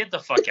players, man? Get the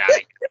fuck out of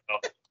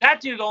here. That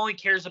dude only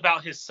cares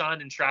about his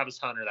son and Travis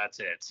Hunter. That's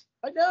it.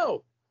 I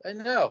know.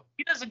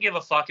 He doesn't give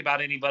a fuck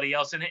about anybody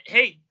else. And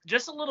hey,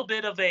 just a little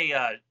bit of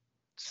a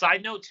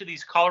side note to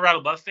these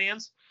Colorado Buff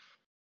fans.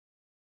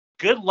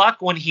 Good luck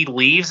when he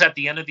leaves at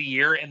the end of the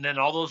year, and then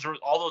all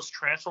those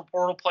transfer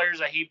portal players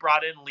that he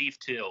brought in leave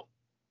too.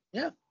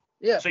 Yeah.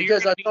 So you're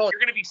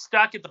gonna be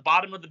stuck at the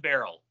bottom of the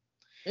barrel.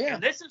 Yeah.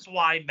 And this is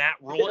why Matt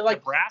Rule at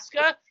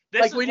Nebraska.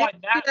 This is why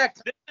Matt.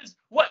 This is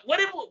what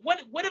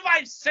have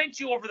I sent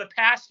you over the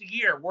past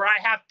year where I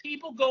have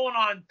people going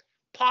on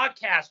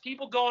podcasts,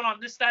 people going on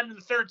this, that, and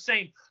the third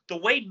saying the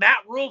way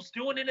Matt Rule's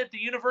doing it at the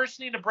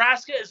University of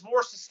Nebraska is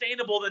more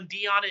sustainable than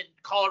Deion in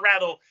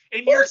Colorado,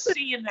 and you're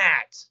seeing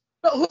that.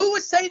 But who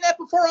was saying that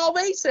before all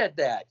they said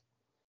that?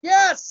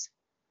 Yes.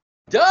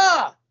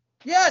 Duh.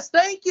 Yes,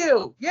 thank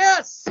you.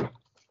 Yes.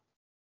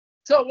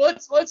 So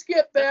let's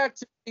get back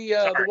to the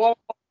Walmart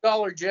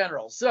Dollar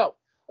General. So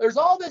there's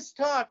all this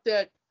talk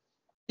that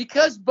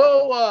because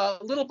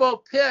Little Bo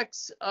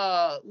Picks,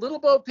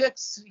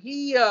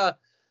 he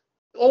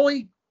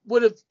only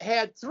would have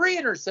had 3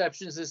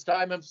 interceptions this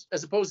time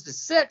as opposed to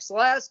 6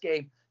 last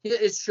game.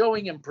 It's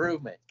showing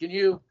improvement. Can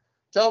you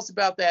tell us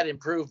about that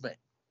improvement?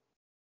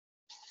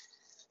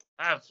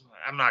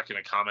 I'm not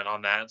going to comment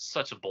on that. It's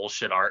such a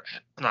bullshit art.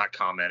 I'm not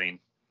commenting.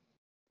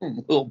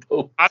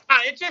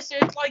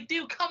 It's like,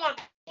 dude, come on.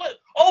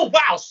 Oh,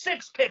 wow,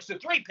 6 picks to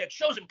 3 picks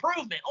shows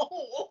improvement.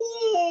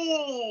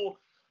 Oh,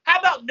 how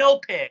about no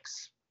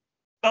picks?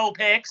 No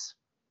picks.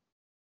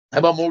 How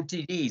about more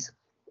TDs?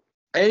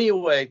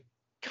 Anyway.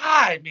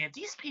 God, man,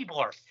 these people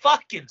are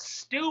fucking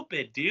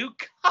stupid, dude.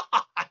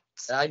 God.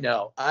 I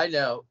know.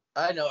 No.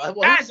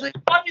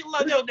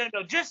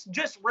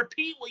 Just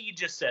repeat what you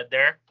just said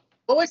there.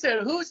 Oh, wait a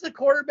second. Who's the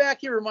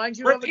quarterback he reminds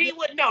you of?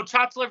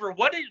 Chopped liver.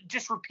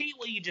 Just repeat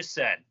what you just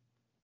said.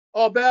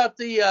 Oh, about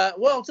the,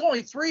 it's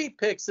only 3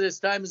 picks this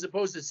time as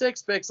opposed to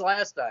 6 picks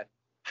last time.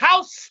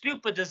 How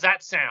stupid does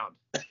that sound?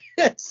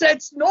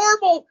 It's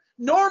normal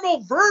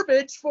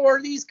verbiage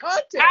for these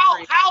content.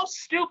 How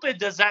stupid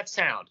does that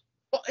sound?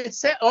 Well,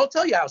 I'll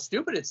tell you how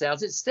stupid it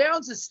sounds. It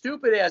sounds as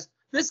stupid as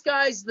this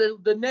guy's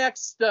the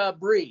next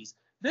Breeze.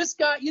 This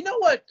guy, you know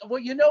what? Well,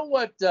 you know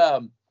what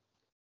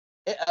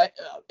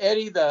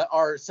Eddie,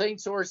 our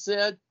Saint source,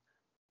 said?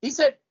 He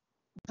said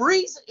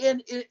Breeze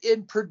in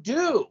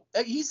Purdue.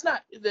 He's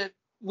not the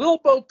Lil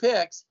Bo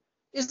Picks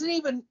isn't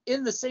even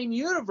in the same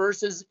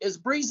universe as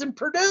Breeze in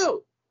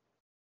Purdue.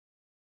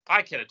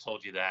 I could have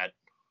told you that.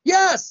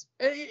 Yes,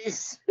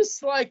 it's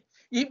just like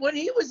when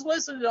he was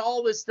listening to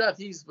all this stuff,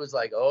 he was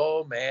like,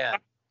 "Oh man,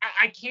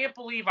 I can't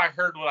believe I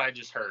heard what I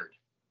just heard."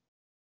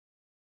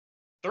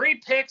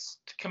 3 picks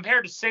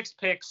compared to 6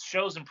 picks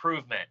shows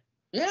improvement.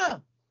 Yeah.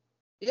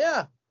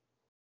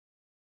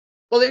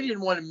 Well, they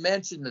didn't want to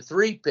mention the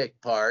 3-pick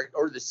part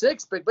or the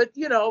 6-pick, but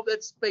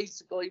that's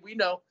basically we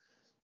know.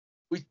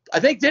 I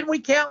think didn't we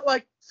count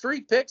like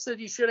 3 picks that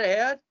he should have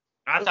had?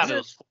 I thought it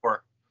was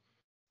 4.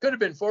 Could have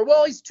been 4.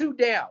 Well, he's 2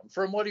 down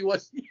from what he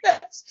was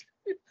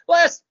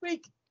last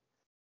week.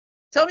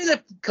 Tell me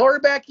the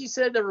quarterback you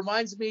said that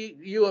reminds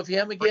you of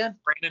him again.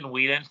 Brandon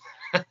Weeden.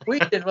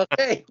 Weeden,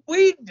 okay.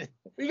 Weeden.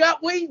 We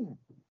got Weeden.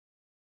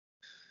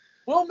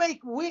 We'll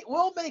make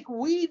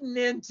Weeden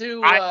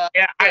into. That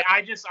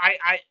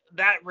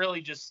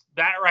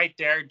right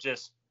there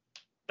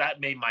that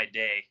made my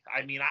day.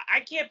 I mean, I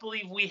can't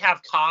believe we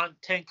have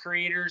content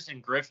creators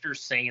and grifters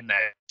saying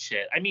that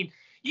shit. I mean,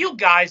 you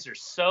guys are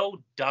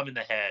so dumb in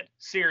the head.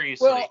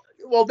 Seriously.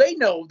 Well, they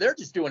know they're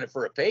just doing it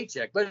for a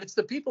paycheck, but it's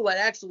the people that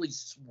actually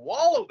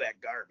swallow that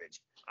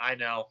garbage. I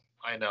know.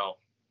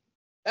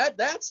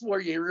 That's where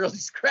you're really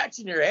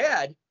scratching your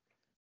head.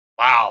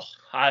 Wow.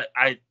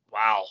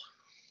 Wow.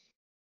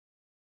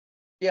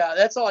 Yeah,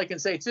 that's all I can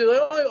say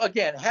too.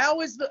 Again, how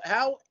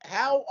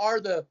are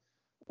the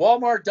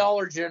Walmart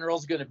Dollar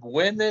Generals going to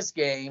win this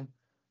game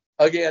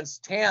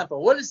against Tampa?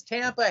 What does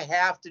Tampa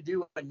have to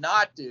do and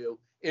not do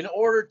in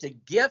order to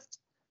gift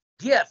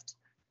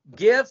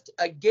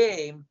a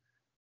game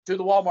to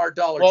the Walmart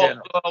Dollar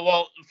General?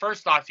 Well,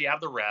 first off, you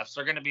have the refs.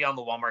 They're going to be on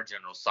the Walmart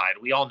General side.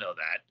 We all know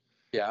that.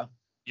 Yeah.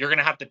 You're going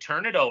to have to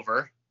turn it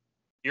over.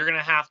 You're going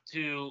to have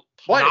to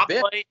not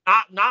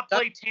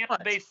play Tampa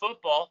Bay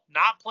football.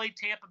 Not play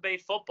Tampa Bay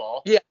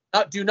football. Yeah.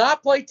 Do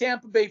not play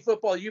Tampa Bay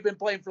football. You've been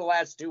playing for the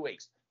last 2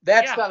 weeks.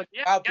 That's out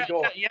the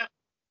door. Yeah.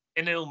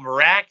 And it'll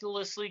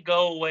miraculously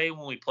go away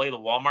when we play the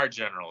Walmart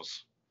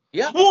Generals.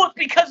 Yeah. Well, it's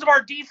because of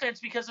our defense,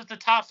 because it's the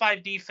top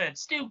 5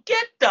 defense. Dude,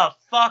 get the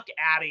fuck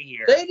out of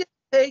here. They didn't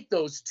take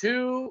those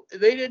 2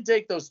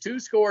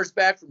 scores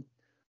back from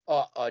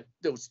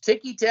those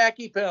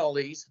ticky-tacky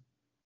penalties.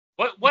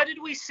 What did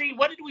we see?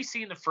 What did we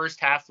see in the first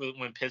half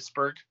when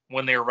Pittsburgh,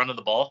 when they were running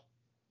the ball?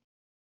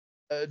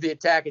 The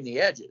attack in the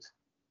edges.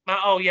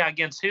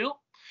 Against who?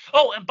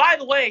 Oh, and by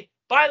the way,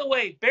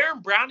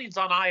 Baron Browning's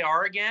on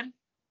IR again.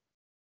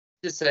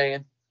 Just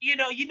saying. This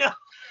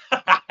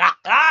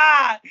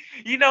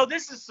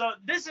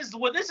is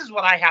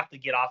what I have to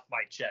get off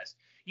my chest.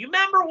 You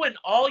remember when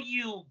all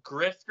you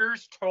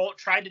grifters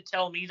tried to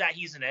tell me that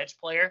he's an edge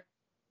player?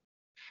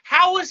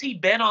 How has he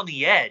been on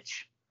the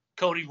edge?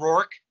 Cody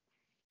Rourke.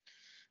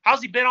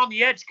 How's he been on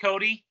the edge,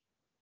 Cody?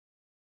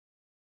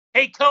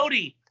 Hey,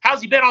 Cody,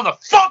 how's he been on the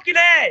fucking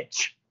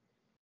edge?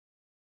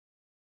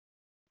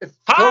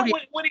 Cody,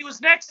 when he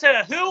was next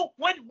to who?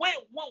 When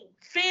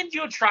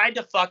Fangio tried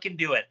to fucking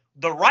do it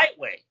the right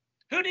way.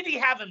 Who did he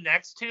have him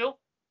next to?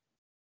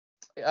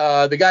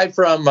 The guy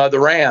from the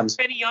Rams.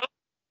 Penny Young,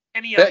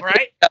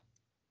 right? Yeah.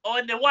 Oh,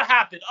 and then what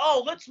happened?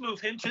 Oh, let's move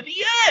him to the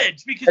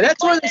edge because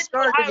that's where they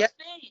started to get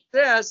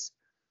success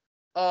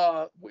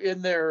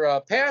in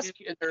their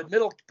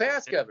middle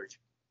pass coverage.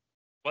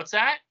 What's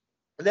that?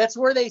 That's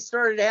where they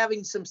started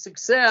having some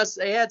success.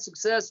 They had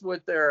success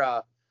with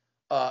their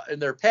in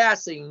their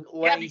passing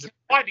lanes. Yeah,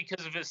 why?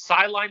 Because of his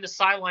sideline to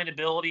sideline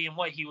ability and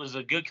what he was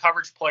a good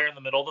coverage player in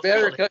the middle of the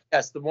field.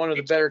 Yes, one of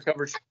the better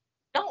coverage.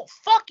 Don't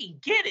fucking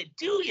get it,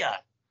 do ya?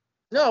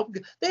 No,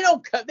 they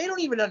don't. They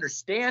don't even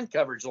understand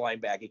coverage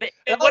linebacking.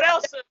 What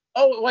else?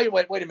 Oh, wait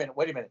a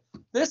minute.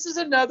 This is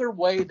another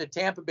way that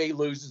Tampa Bay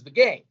loses the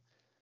game.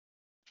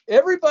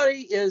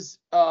 Everybody is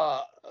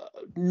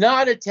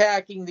not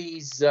attacking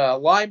these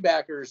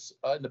linebackers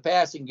in the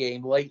passing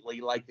game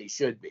lately like they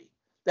should be.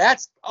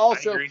 That's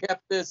also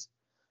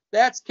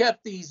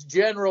kept these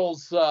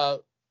generals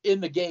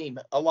in the game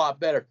a lot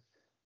better.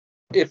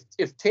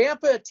 If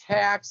Tampa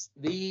attacks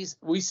these,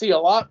 we see a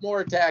lot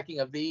more attacking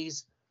of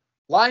these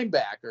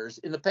linebackers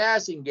in the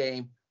passing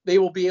game. They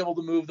will be able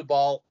to move the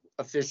ball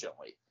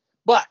efficiently.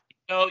 But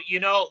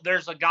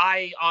there's a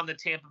guy on the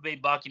Tampa Bay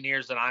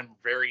Buccaneers that I'm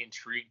very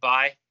intrigued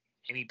by,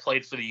 and he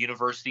played for the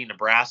University of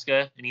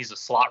Nebraska, and he's a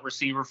slot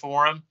receiver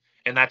for him,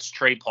 and that's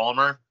Trey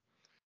Palmer.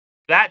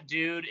 That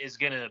dude is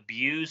going to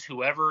abuse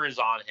whoever is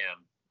on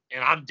him,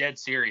 and I'm dead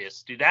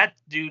serious. Dude, that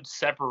dude's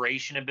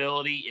separation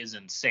ability is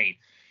insane.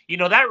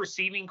 That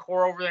receiving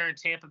core over there in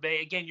Tampa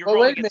Bay, again, you're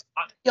going to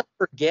get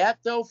forget,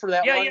 though, for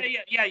that one?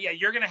 Yeah.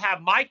 You're going to have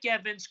Mike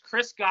Evans,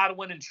 Chris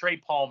Godwin, and Trey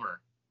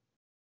Palmer.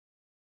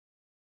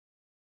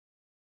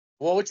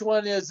 Well, which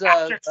one is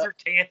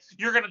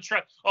you're going to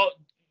try? Oh,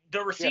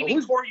 the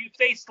receiving core you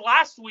faced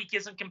last week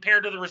isn't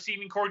compared to the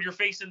receiving core you're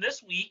facing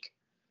this week.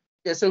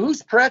 Yeah, so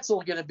who's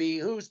Pretzel going to be?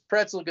 Who's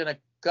Pretzel going to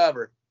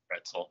cover?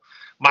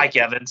 Mike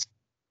Evans.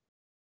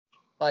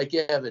 Mike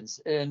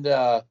Evans. And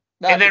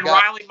then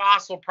Riley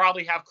Moss will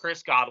probably have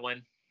Chris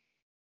Godwin.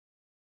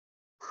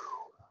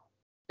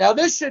 Now,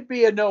 this should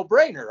be a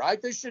no-brainer, right?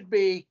 This should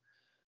be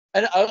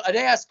an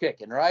ass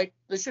kicking, right?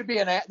 This should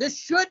be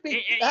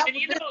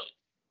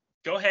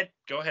Go ahead.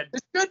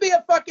 This should be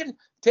a fucking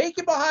take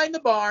you behind the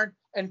barn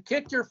and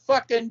kick your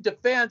fucking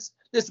defense.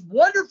 This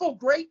wonderful,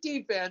 great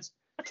defense,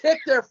 kick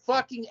their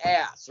fucking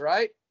ass,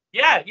 right?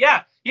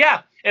 Yeah.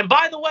 And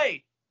by the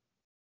way,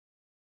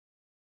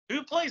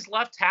 who plays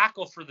left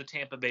tackle for the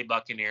Tampa Bay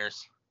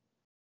Buccaneers?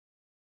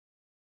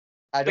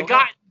 The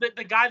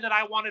guy that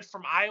I wanted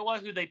from Iowa,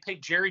 who they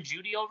picked Jerry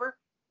Jeudy over.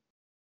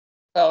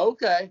 Oh,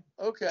 okay.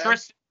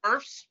 Tristan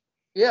Wirfs.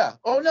 Yeah.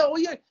 Oh no.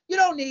 You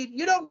don't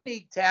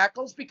need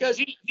tackles because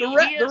the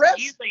refs.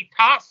 He's a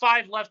top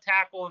 5 left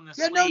tackle in this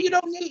league. No, you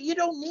don't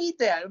need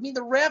that. I mean,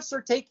 the refs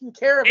are taking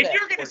care of that. And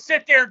you're going to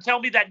sit there and tell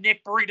me that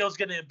Nick Burrito's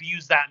going to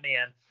abuse that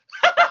man?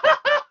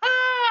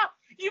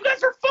 You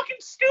guys are fucking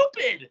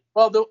stupid.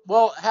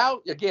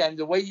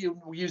 The way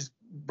you use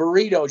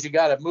burritos, you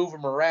got to move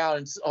them around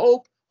and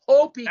hope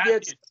he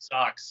gets. Dude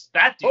sucks.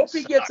 That dude hope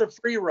he gets a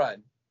free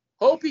run.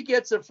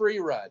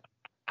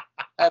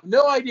 I have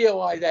no idea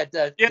why that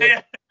does.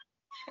 Yeah.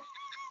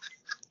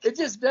 It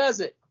just does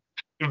it.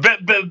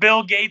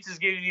 Bill Gates is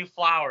giving you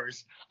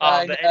flowers.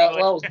 Anyway.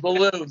 Well, it was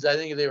balloons. I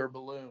think they were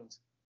balloons.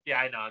 Yeah,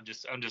 I know. I'm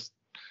just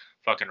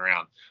fucking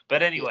around.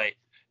 But anyway,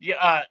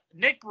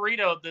 Nick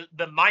Burrito,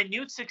 the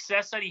minute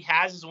success that he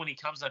has is when he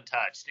comes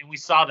untouched, and we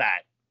saw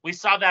that. We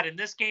saw that in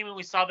this game, and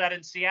we saw that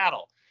in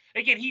Seattle.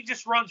 Again, he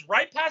just runs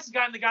right past the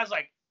guy, and the guy's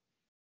like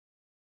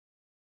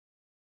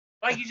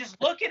he's just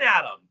looking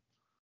at him.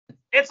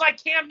 It's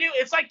like Cam Newton.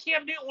 It's like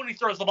Cam Newton when he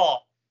throws the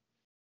ball.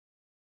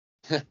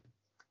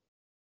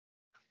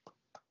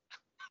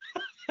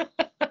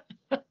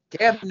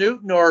 Cam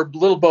Newton or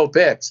Little Bo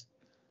Pix?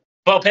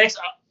 Bo Pix.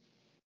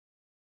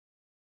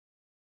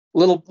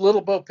 Little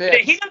Bo Pix.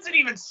 He doesn't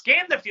even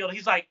scan the field.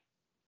 He's like.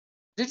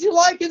 Did you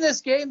like in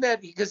this game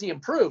because he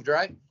improved,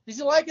 right? Did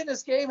you like in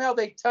this game how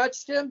they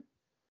touched him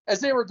as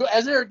they were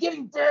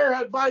getting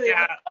there by the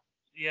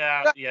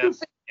yeah.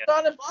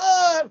 on him,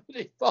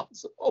 he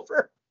falls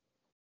over.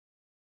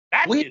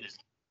 That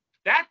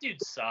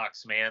dude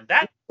sucks, man.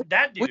 That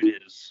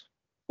dude is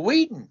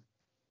Whedon.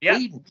 Yeah.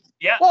 Whedon.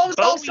 Yeah. Well,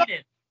 Bo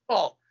Whedon.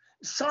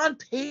 Sean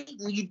Payton,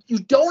 you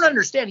don't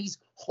understand. He's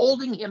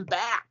holding him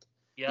back.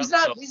 Yep. He's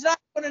not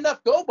doing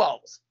enough go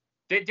balls.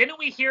 Didn't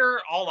we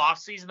hear all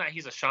offseason that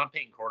he's a Sean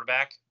Payton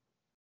quarterback?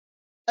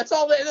 That's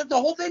all. The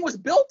whole thing was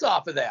built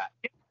off of that.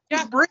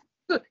 Yeah.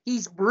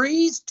 He's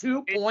Breeze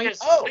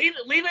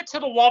 2.0. Leave it to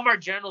the Walmart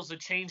Generals to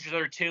change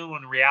their tune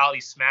when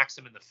reality smacks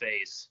them in the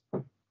face.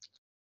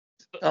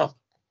 Oh.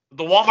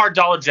 The Walmart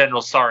Dollar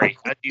General, sorry.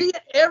 I see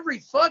it every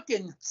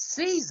fucking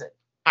season.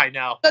 I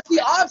know. But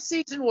the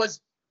offseason was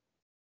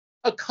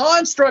a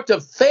construct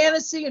of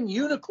fantasy and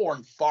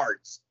unicorn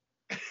farts.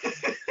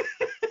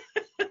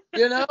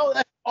 You know,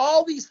 that's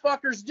all these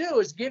fuckers do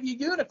is give you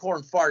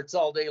unicorn farts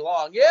all day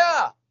long.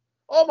 Yeah.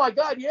 Oh my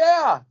God.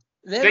 Yeah.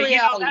 And then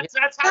reality.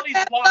 That's how these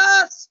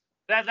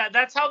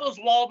that's how those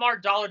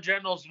Walmart Dollar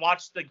Generals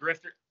watch the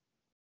grifter.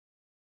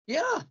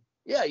 Yeah.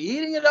 Yeah.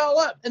 Eating it all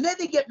up. And then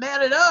they get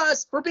mad at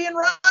us for being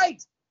right.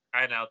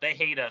 I know. They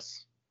hate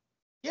us.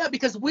 Yeah.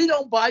 Because we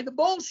don't buy the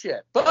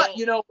bullshit. But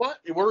you know what?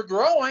 We're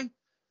growing.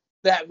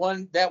 That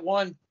one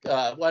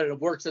what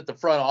works at the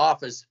front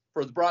office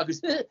for the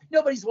Broncos.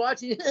 Nobody's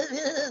watching.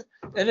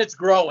 And it's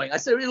growing. I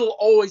said it'll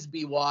always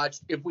be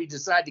watched if we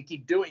decide to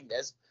keep doing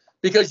this,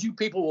 because you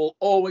people will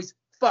always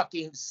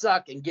fucking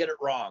suck and get it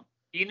wrong.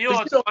 You know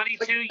what's funny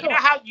too? You know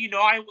how you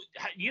don't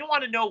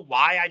want to know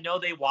why I know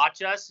they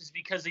watch us is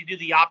because they do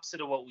the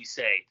opposite of what we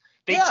say.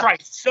 They try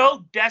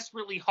so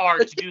desperately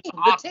hard to do the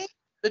opposite.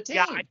 The team.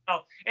 Yeah, I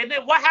know. And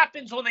then what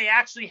happens when they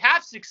actually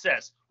have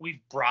success? We've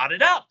brought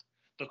it up.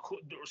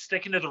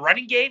 Sticking to the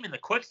running game and the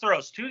quick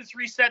throws, 2 to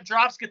 3 set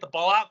drops, get the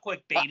ball out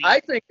quick, baby. I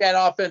think that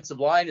offensive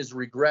line has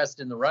regressed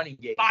in the running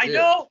game. I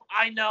know.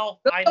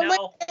 Let me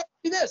ask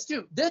you this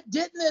too.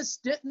 Didn't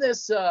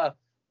this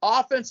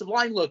offensive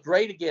line look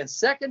great against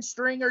second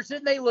stringers?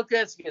 Didn't they look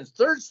against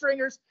third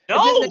stringers?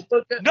 No,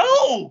 but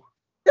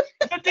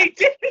they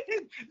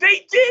didn't.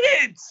 They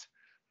didn't.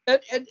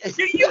 And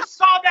you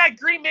saw that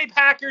Green Bay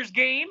Packers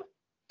game?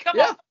 Come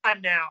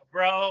on now,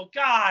 bro.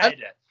 God.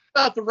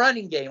 About the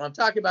running game. I'm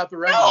talking about the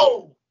running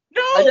game.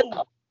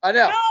 No. I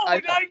know.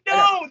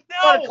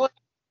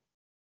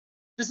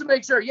 Just to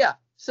make sure, yeah.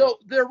 So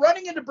they're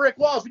running into brick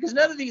walls because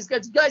none of these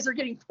guys are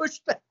getting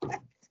pushed back.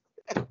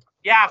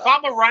 Yeah, if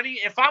I'm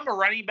a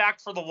running back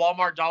for the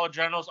Walmart Dollar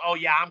Generals,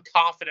 I'm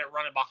confident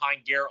running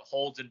behind Garrett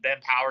Holds and Ben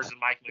Powers and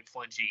Mike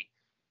McFlinchie.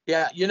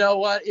 Yeah, you know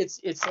what?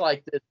 It's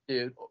like this,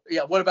 dude.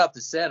 Yeah, what about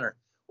the center?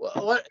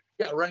 What?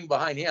 Yeah, running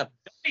behind him.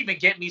 Don't even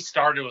get me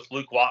started with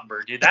Luke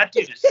Wattenberg, dude. That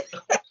dude is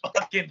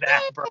fucking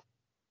bad, bro.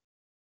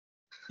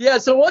 Yeah,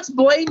 so let's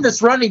blame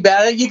this running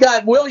back. You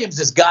got Williams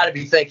has got to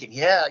be thinking,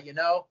 yeah, you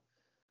know,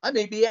 I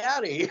may be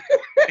out of here.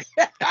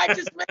 I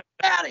just may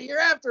be out of here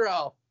after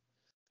all.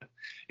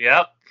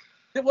 Yep.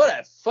 What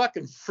a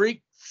fucking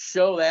freak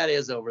show that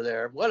is over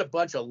there. What a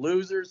bunch of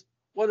losers.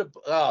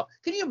 Can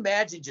you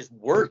imagine just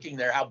working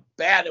there? How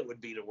bad it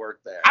would be to work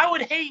there. I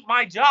would hate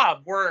my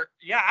job. I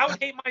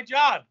would hate my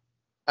job.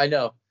 I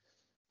know.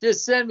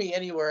 Just send me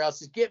anywhere else.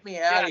 Just get me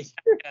out of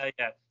here.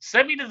 Yeah.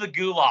 Send me to the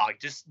gulag.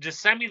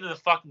 Just send me to the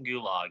fucking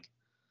gulag.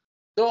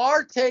 So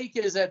our take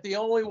is that the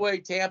only way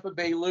Tampa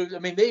Bay lose, I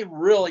mean, they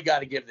really got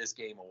to give this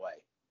game away.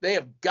 They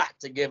have got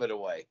to give it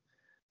away.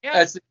 Yeah.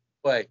 That's the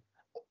way.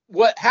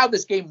 How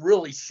this game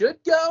really should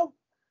go?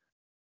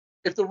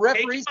 If the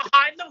referees take them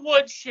behind the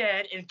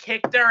woodshed and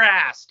kick their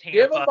ass, Tampa.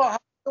 Give them behind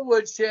the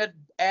woodshed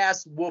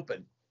ass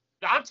whooping.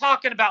 I'm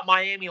talking about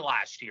Miami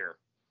last year.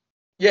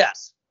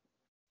 Yes.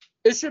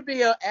 It should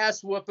be an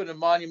ass whooping in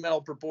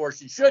monumental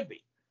proportion. Should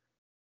be.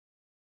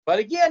 But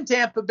again,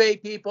 Tampa Bay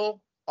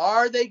people,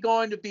 are they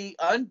going to be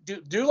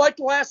do like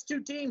the last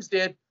two teams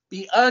did,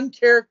 be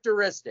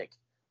uncharacteristic?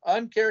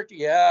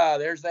 Yeah,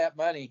 there's that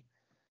money.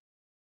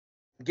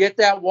 Get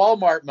that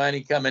Walmart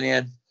money coming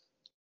in.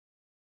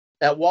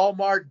 That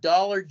Walmart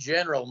Dollar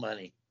General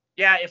money.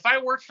 Yeah, if I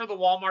worked for the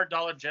Walmart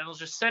Dollar Generals,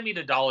 just send me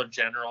to Dollar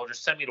General.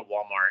 Just send me to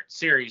Walmart.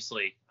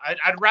 Seriously,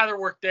 I'd rather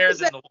work there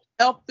than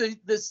help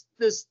this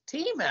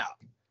team out.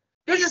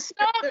 They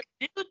suck,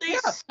 dude. They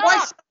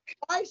suck.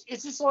 Why?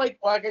 It's just like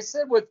I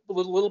said with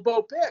Little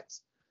Bo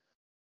Picks.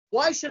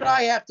 Why should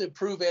I have to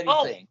prove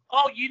anything?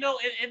 You know,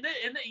 and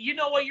you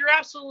know what? You're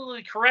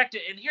absolutely correct.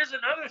 And here's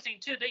another thing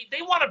too.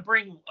 They want to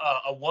bring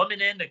a woman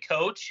in to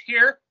coach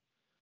here.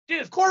 Dude,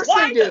 of course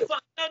they do.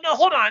 No,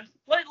 hold on.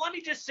 Let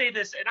me just say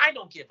this, and I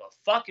don't give a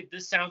fuck if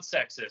this sounds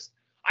sexist.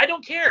 I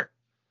don't care.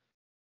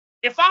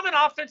 If I'm an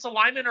offensive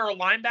lineman or a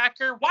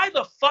linebacker, why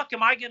the fuck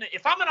am I going to –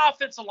 if I'm an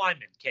offensive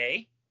lineman,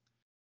 okay,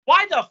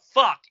 why the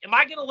fuck am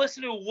I going to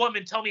listen to a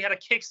woman tell me how to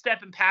kick,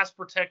 step, and pass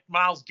protect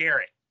Myles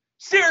Garrett?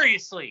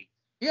 Seriously.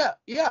 Yeah.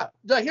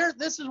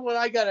 This is what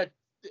I got to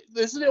 –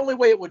 this is the only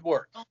way it would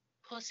work. Don't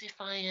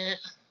pussify it.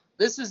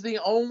 This is the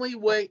only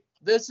way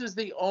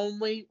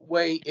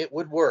it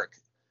would work.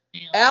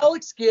 Yeah.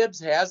 Alex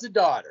Gibbs has a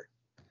daughter.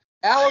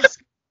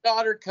 Alex's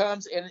daughter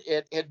comes and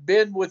it had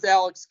been with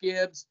Alex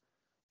Gibbs.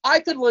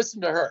 I could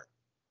listen to her.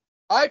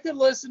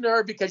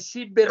 Because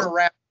she'd been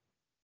around.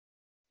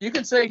 You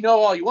can say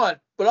no all you want,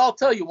 but I'll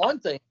tell you one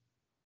thing.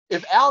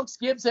 If Alex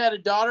Gibbs had a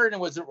daughter and it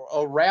was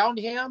around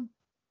him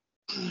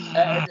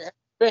and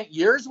spent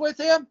years with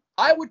him,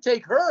 I would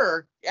take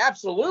her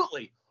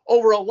absolutely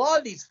over a lot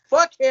of these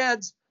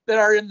fuckheads that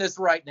are in this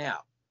right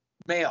now,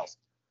 males.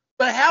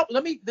 But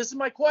this is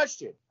my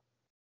question.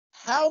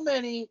 How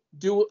many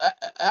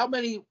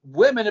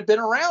women have been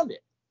around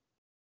it?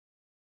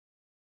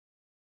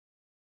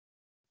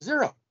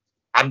 Zero.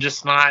 I'm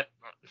just not.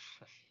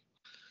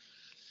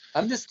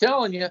 I'm just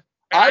telling you.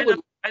 I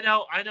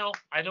know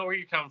where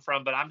you're coming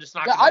from, but I'm just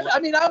not.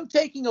 I'm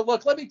taking a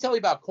look. Let me tell you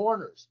about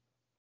corners.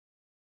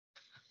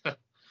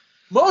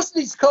 Most of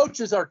these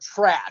coaches are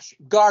trash,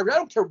 garbage. I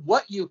don't care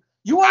what you.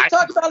 You want to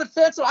talk about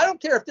offensive? I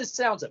don't care if this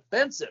sounds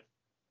offensive.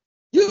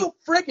 You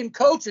freaking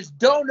coaches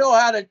don't know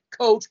how to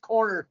coach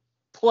corner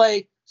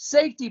play,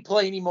 safety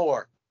play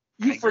anymore.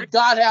 You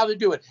forgot how to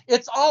do it.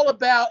 It's all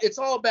about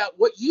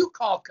what you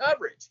call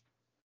coverage.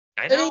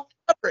 I know. It ain't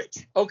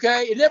coverage,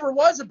 okay? It never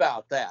was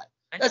about that.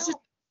 That's just an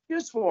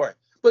excuse for it.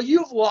 But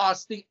you've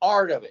lost the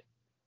art of it,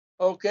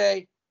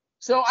 okay?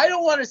 So I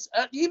don't want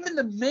to even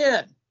the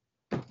men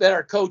that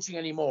are coaching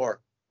anymore.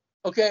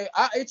 Okay,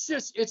 it's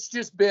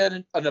just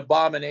been an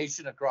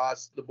abomination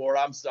across the board.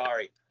 I'm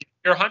sorry.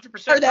 You're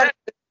 100% right.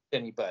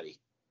 Anybody?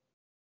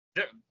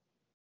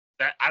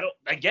 That I don't.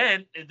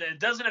 Again, it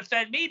doesn't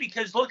offend me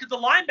because look at the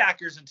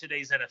linebackers in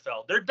today's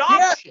NFL. They're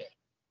dog shit.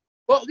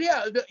 Well,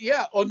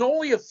 yeah. And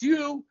only a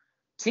few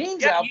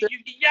teams out there.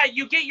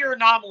 You get your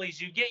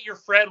anomalies. You get your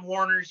Fred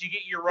Warners. You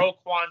get your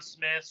Roquan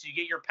Smiths. You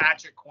get your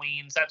Patrick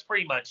Queens. That's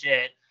pretty much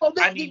it. Well,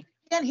 they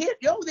can't hit.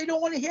 They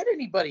don't want to hit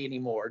anybody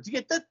anymore.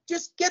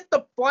 Just get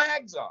the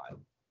flags on.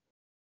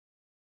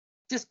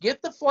 Just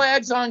get the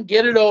flags on.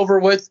 Get it over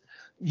with.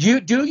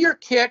 You do your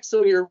kick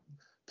so your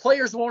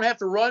players won't have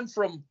to run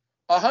from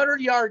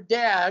 100-yard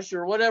dash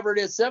or whatever it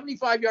is,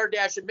 75-yard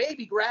dash, and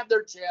maybe grab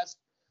their chest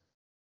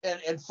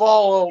and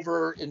fall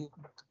over and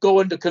go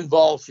into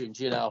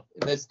convulsions. In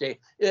this day,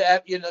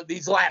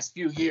 these last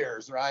few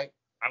years, right?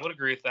 I would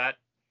agree with that.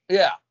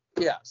 Yeah.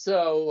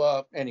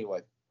 So anyway.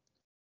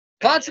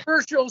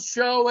 Controversial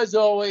show as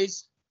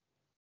always.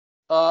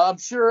 I'm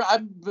sure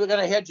I'm going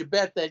to hedge a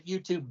bet that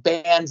YouTube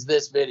bans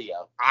this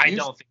video. I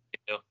don't think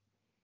they do.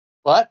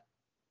 What?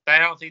 I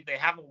don't think they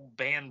haven't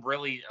banned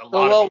really a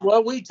lot. Well,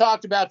 what we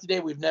talked about today,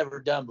 we've never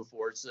done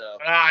before. So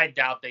I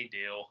doubt they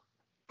do.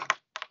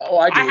 Oh,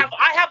 I do.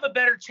 I have a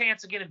better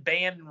chance of getting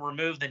banned and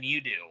removed than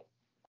you do.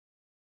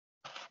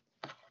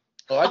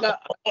 Oh, I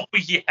got. Oh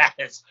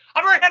yes,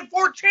 I've already had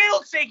 4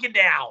 channels taken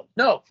down.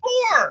 No,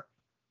 4.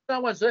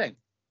 Not one thing.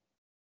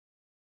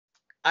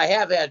 I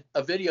have had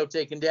a video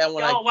taken down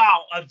when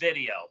wow, a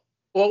video.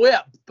 Well,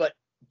 yeah, but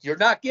you're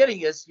not getting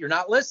us. You're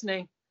not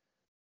listening.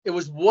 It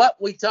was what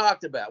we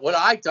talked about, what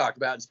I talked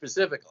about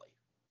specifically.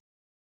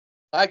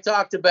 I've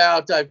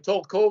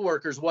told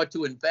coworkers what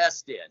to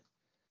invest in.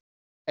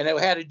 And it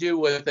had to do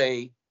with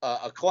a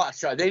clock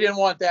shot. They didn't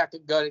want that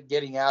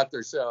getting out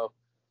there. So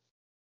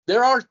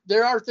there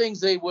are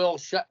things they will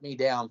shut me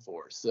down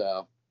for.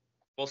 So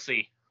we'll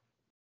see.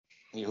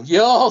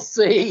 You'll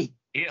see.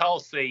 You'll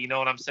see. You know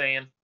what I'm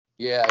saying?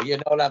 Yeah, you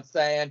know what I'm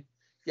saying.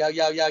 Yo,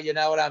 you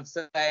know what I'm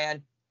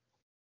saying.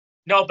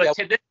 No, but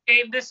to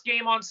this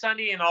game on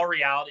Sunday, in all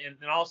reality,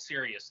 in all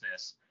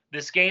seriousness,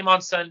 this game on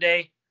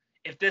Sunday,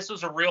 if this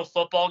was a real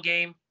football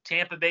game,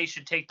 Tampa Bay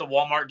should take the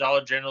Walmart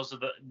Dollar Generals of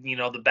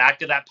the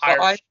back of that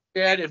Pirate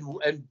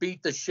and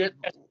beat the shit.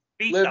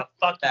 Beat the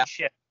fucking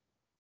shit.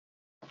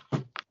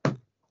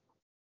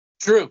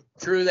 True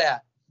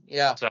that.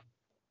 Yeah. So,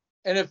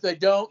 and if they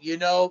don't,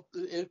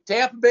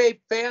 Tampa Bay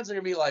fans are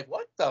gonna be like,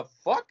 "What the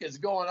fuck is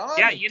going on?"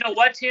 Yeah, you know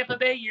what, Tampa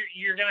Bay,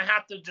 you're gonna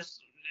have to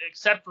just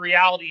accept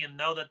reality and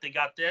know that they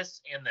got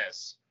this and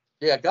this.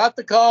 Yeah, got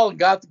the call and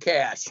got the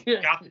cash.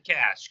 Got the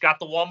cash. Got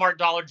the Walmart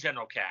Dollar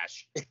General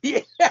cash.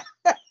 Yeah.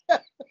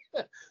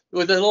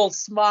 With a little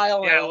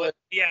smile. Yeah,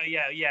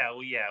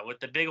 with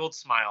the big old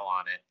smile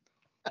on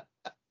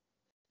it.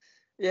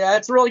 Yeah,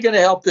 it's really going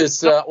to help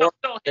this.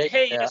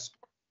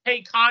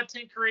 Hey,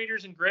 content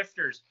creators and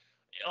grifters.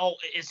 Oh,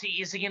 is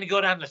he going to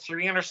go down to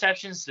 3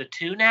 interceptions to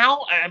 2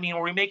 now? I mean,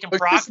 are we making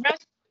progress?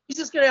 He's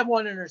just going to have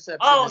 1 interception.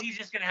 Oh, he's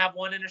just going to have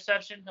 1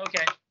 interception?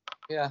 Okay.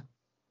 Yeah.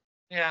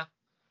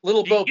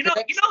 Little Bo.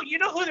 You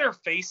know who they're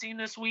facing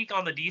this week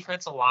on the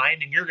defensive line,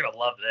 and you're going to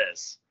love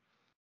this.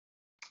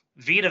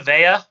 Vita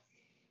Vea.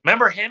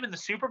 Remember him in the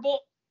Super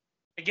Bowl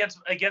against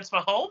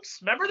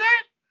Mahomes? Remember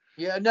that?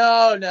 Yeah,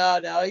 no.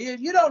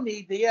 You don't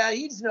need the. Yeah,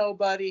 he's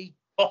nobody.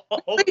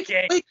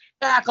 Okay. We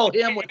tackle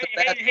him with the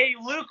best. Hey,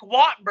 Luke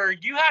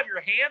Wattenberg, you have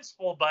your hands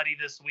full, buddy,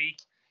 this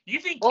week. You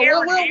think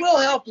we'll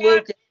help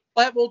Luke.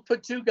 We'll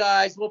put 2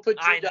 guys.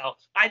 I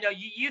know.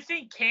 You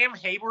think Cam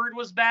Hayward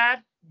was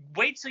bad?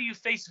 Wait till you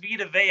face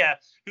Vita Vea,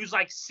 who's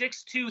like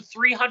 6'2",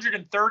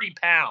 330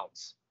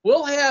 pounds.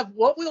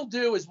 What we'll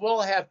do is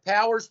we'll have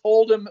Powers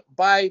hold him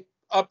by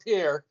up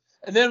here,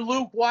 and then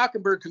Luke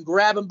Walkenberg can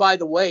grab him by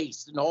the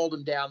waist and hold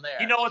him down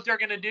there. You know what they're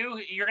gonna do?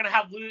 You're gonna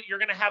have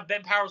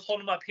Ben Powers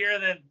hold him up here,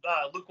 and then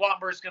Luke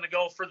Walkenberg is gonna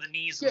go for the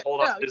knees and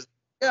hold up his.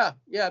 Yeah.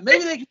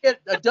 Maybe they can get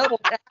a double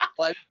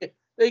tackle.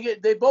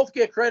 They both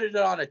get credited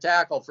on a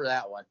tackle for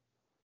that one.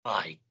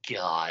 My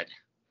God.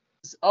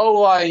 This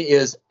O-line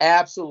is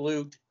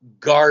absolute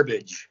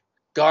garbage.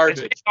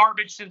 It's been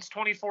garbage since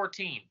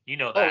 2014. You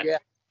know that. Oh,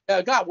 yeah.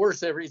 It got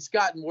worse it's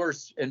gotten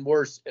worse and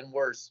worse and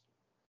worse.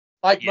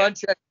 Mike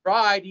Munchak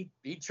tried.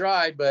 He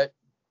tried, but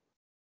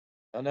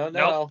no.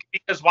 Nope,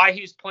 because why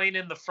he's playing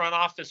in the front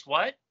office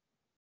what?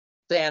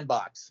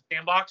 Sandbox.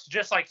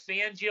 Just like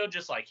Fangio,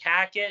 just like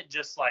Hackett,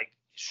 just like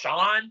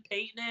Sean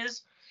Payton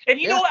is.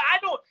 And you know what?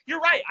 You're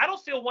right. I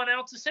don't feel 1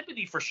 ounce of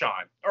sympathy for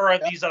Sean or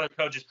these other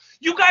coaches.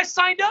 You guys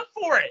signed up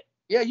for it.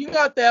 Yeah, you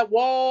got that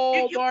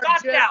Walmart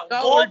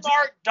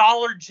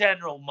Dollar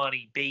General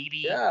money,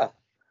 baby. Yeah.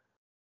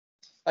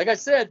 Like I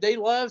said, they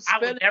love I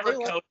spending. would never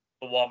coach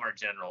the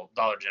Walmart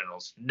Dollar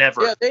Generals.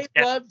 Never. Yeah, they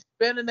Never. love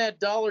spending that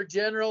Dollar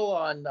General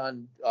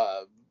on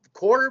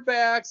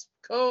quarterbacks,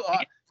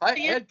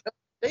 head coach.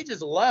 They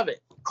just love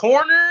it.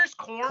 Corners.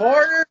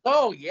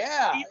 Oh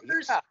yeah,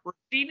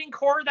 receiving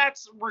core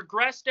that's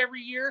regressed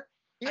every year.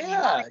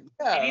 Yeah.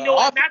 And you know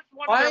what? That's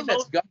one of their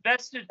most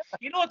invested.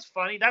 You know what's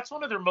funny? That's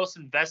one of their most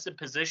invested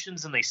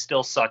positions, and they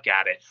still suck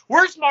at it.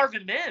 Where's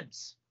Marvin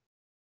Mims?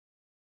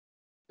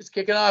 He's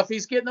kicking off.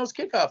 He's getting those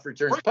kickoff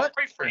returns. Where's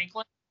Trey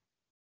Franklin?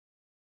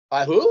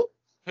 Who?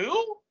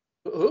 Who?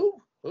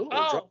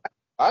 Oh.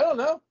 I don't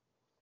know.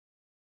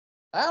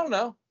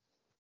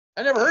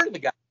 I never heard of the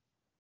guy.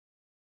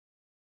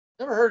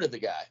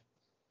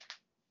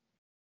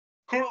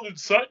 Cortland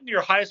Sutton,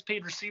 your highest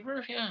paid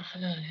receiver? Yeah.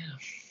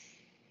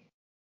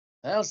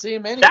 I don't see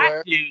him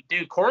anywhere. That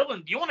dude,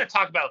 Cortland, you want to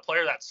talk about a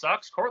player that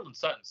sucks? Cortland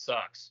Sutton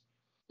sucks.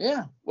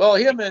 Yeah. Well,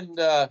 him and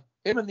the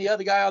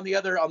other guy on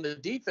the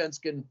defense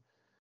can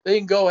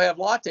go have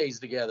lattes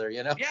together,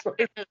 you know. Yeah.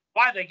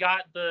 Why they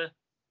got the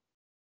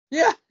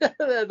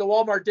the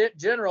Walmart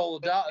General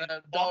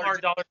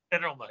Walmart Dollar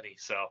General money.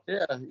 So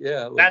yeah,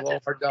 that's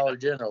Walmart Dollar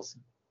Generals.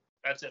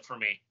 That's it for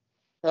me.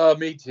 Oh,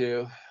 me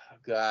too.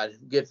 God,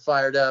 get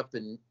fired up,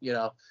 and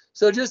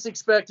so just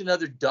expect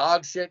another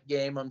dog shit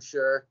game, I'm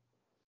sure.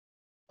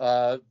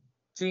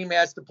 Team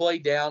has to play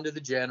down to the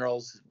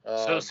Generals.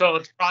 So it's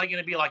probably going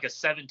to be like a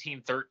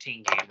 17-13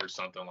 game or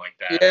something like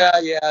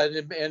that. Yeah,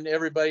 and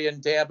everybody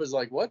in Tampa's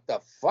like, what the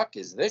fuck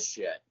is this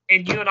shit?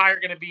 And you and I are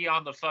going to be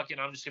on the fucking,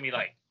 I'm just going to be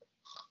like,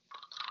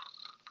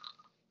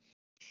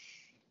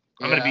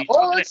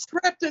 it's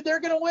scripted. They're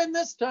going to win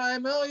this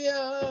time. Oh,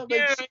 yeah.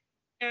 Yeah.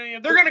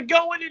 They're going to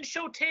go in and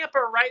show Tampa,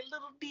 right,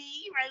 little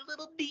D?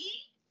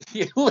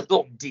 You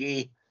little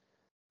D.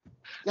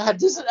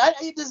 God,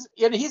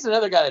 and he's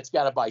another guy that's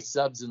got to buy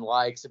subs and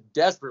likes.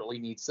 Desperately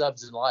needs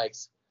subs and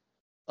likes.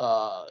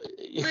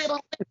 Little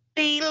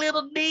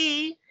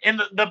D.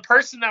 And the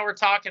person that we're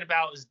talking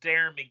about is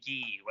Darren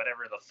McGee,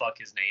 whatever the fuck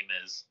his name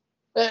is.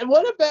 And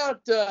what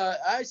about?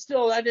 I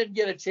didn't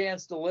get a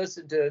chance to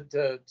listen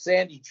to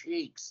Sandy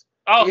Cheeks.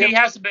 Oh, he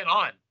hasn't been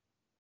on.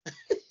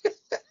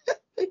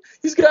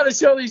 He's got to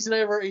show he's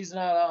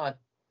not on.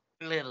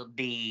 Little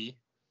D.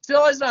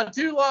 Still has not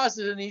 2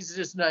 losses, and he's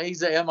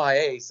a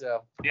MIA.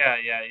 So yeah,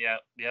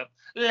 yep.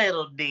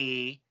 Little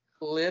D.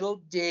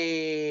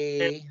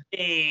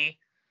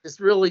 Just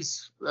really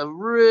a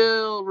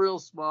real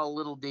small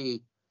little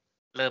D.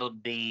 Little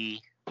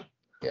D.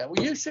 Yeah,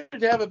 well, you should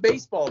have a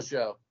baseball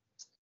show.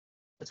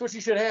 That's what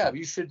you should have.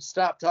 You should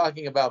stop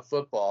talking about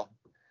football.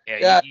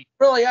 Yeah, you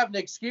really have an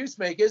excuse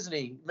make, isn't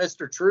he,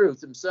 Mr.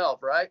 Truth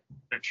himself, right?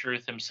 Mr.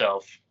 Truth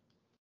himself.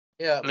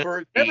 Yeah,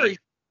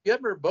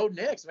 remember Bo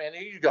Nix, man?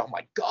 You go, oh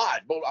my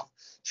God,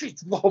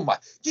 geez, oh my,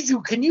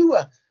 can you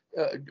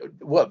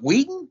what,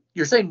 Whedon?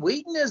 You're saying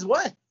Whedon is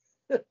what?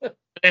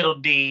 Little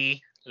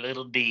D.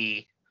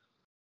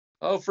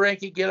 Oh,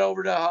 Frankie, get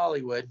over to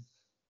Hollywood.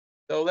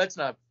 No, that's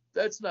not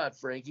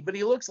Frankie, but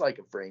he looks like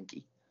a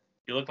Frankie.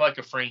 You look like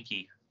a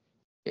Frankie.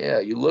 Yeah,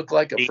 you look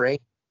like a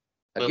Frankie.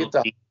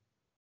 D.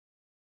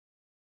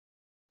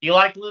 You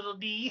like Little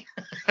D?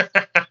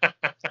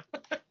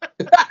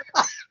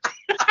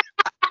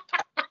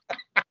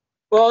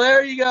 Well,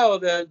 there you go.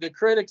 The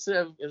critics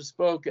have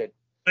spoken.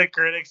 The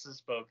critics have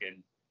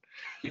spoken.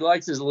 He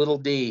likes his Little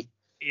D.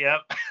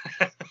 Yep.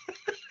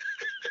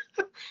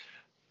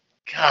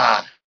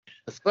 God.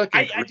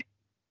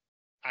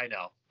 I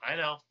know.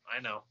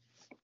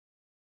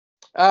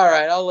 All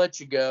right, I'll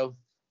let you go.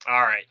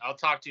 All right, I'll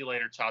talk to you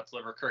later, Chops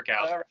Liver. Kirk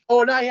out. Right.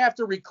 Oh, and I have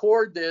to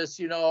record this,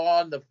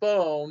 on the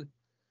phone.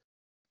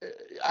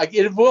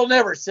 It will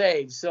never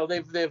save. So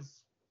they've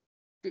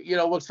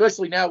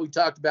especially now we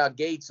talked about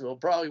Gates, so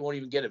probably won't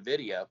even get a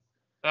video.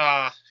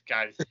 God.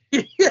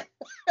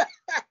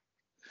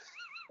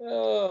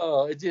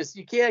 Oh,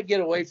 you can't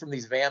get away from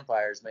these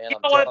vampires, man. You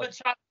know what, but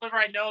Chops Liver,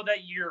 I know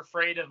that you're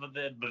afraid of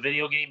the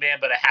video game ban,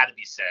 but it had to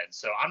be said.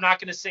 So I'm not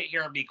going to sit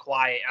here and be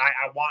quiet.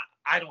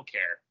 I don't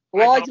care.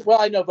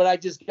 I know, but I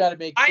just got to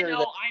make sure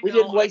that we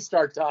didn't waste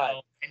our time.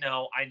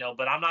 I know,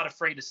 but I'm not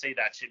afraid to say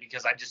that shit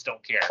because I just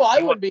don't care. Well,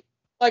 I wouldn't be.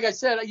 Like I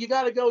said, you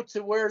got to go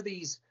to where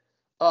these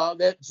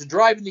that's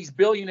driving these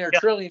billionaire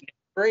trillion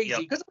crazy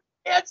because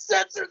we can't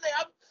censor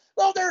them.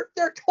 Oh,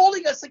 they're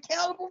holding us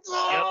accountable.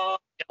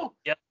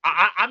 Yep.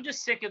 I'm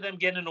just sick of them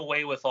getting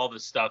away with all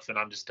this stuff, and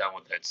I'm just done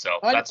with it. So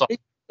that's all.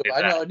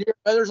 I know.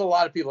 There's a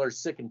lot of people who are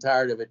sick and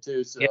tired of it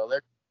too. So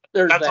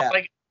there's that's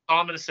that.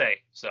 all I'm going to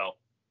say. So.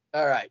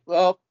 All right.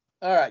 Well.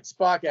 All right.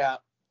 Spock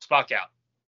out.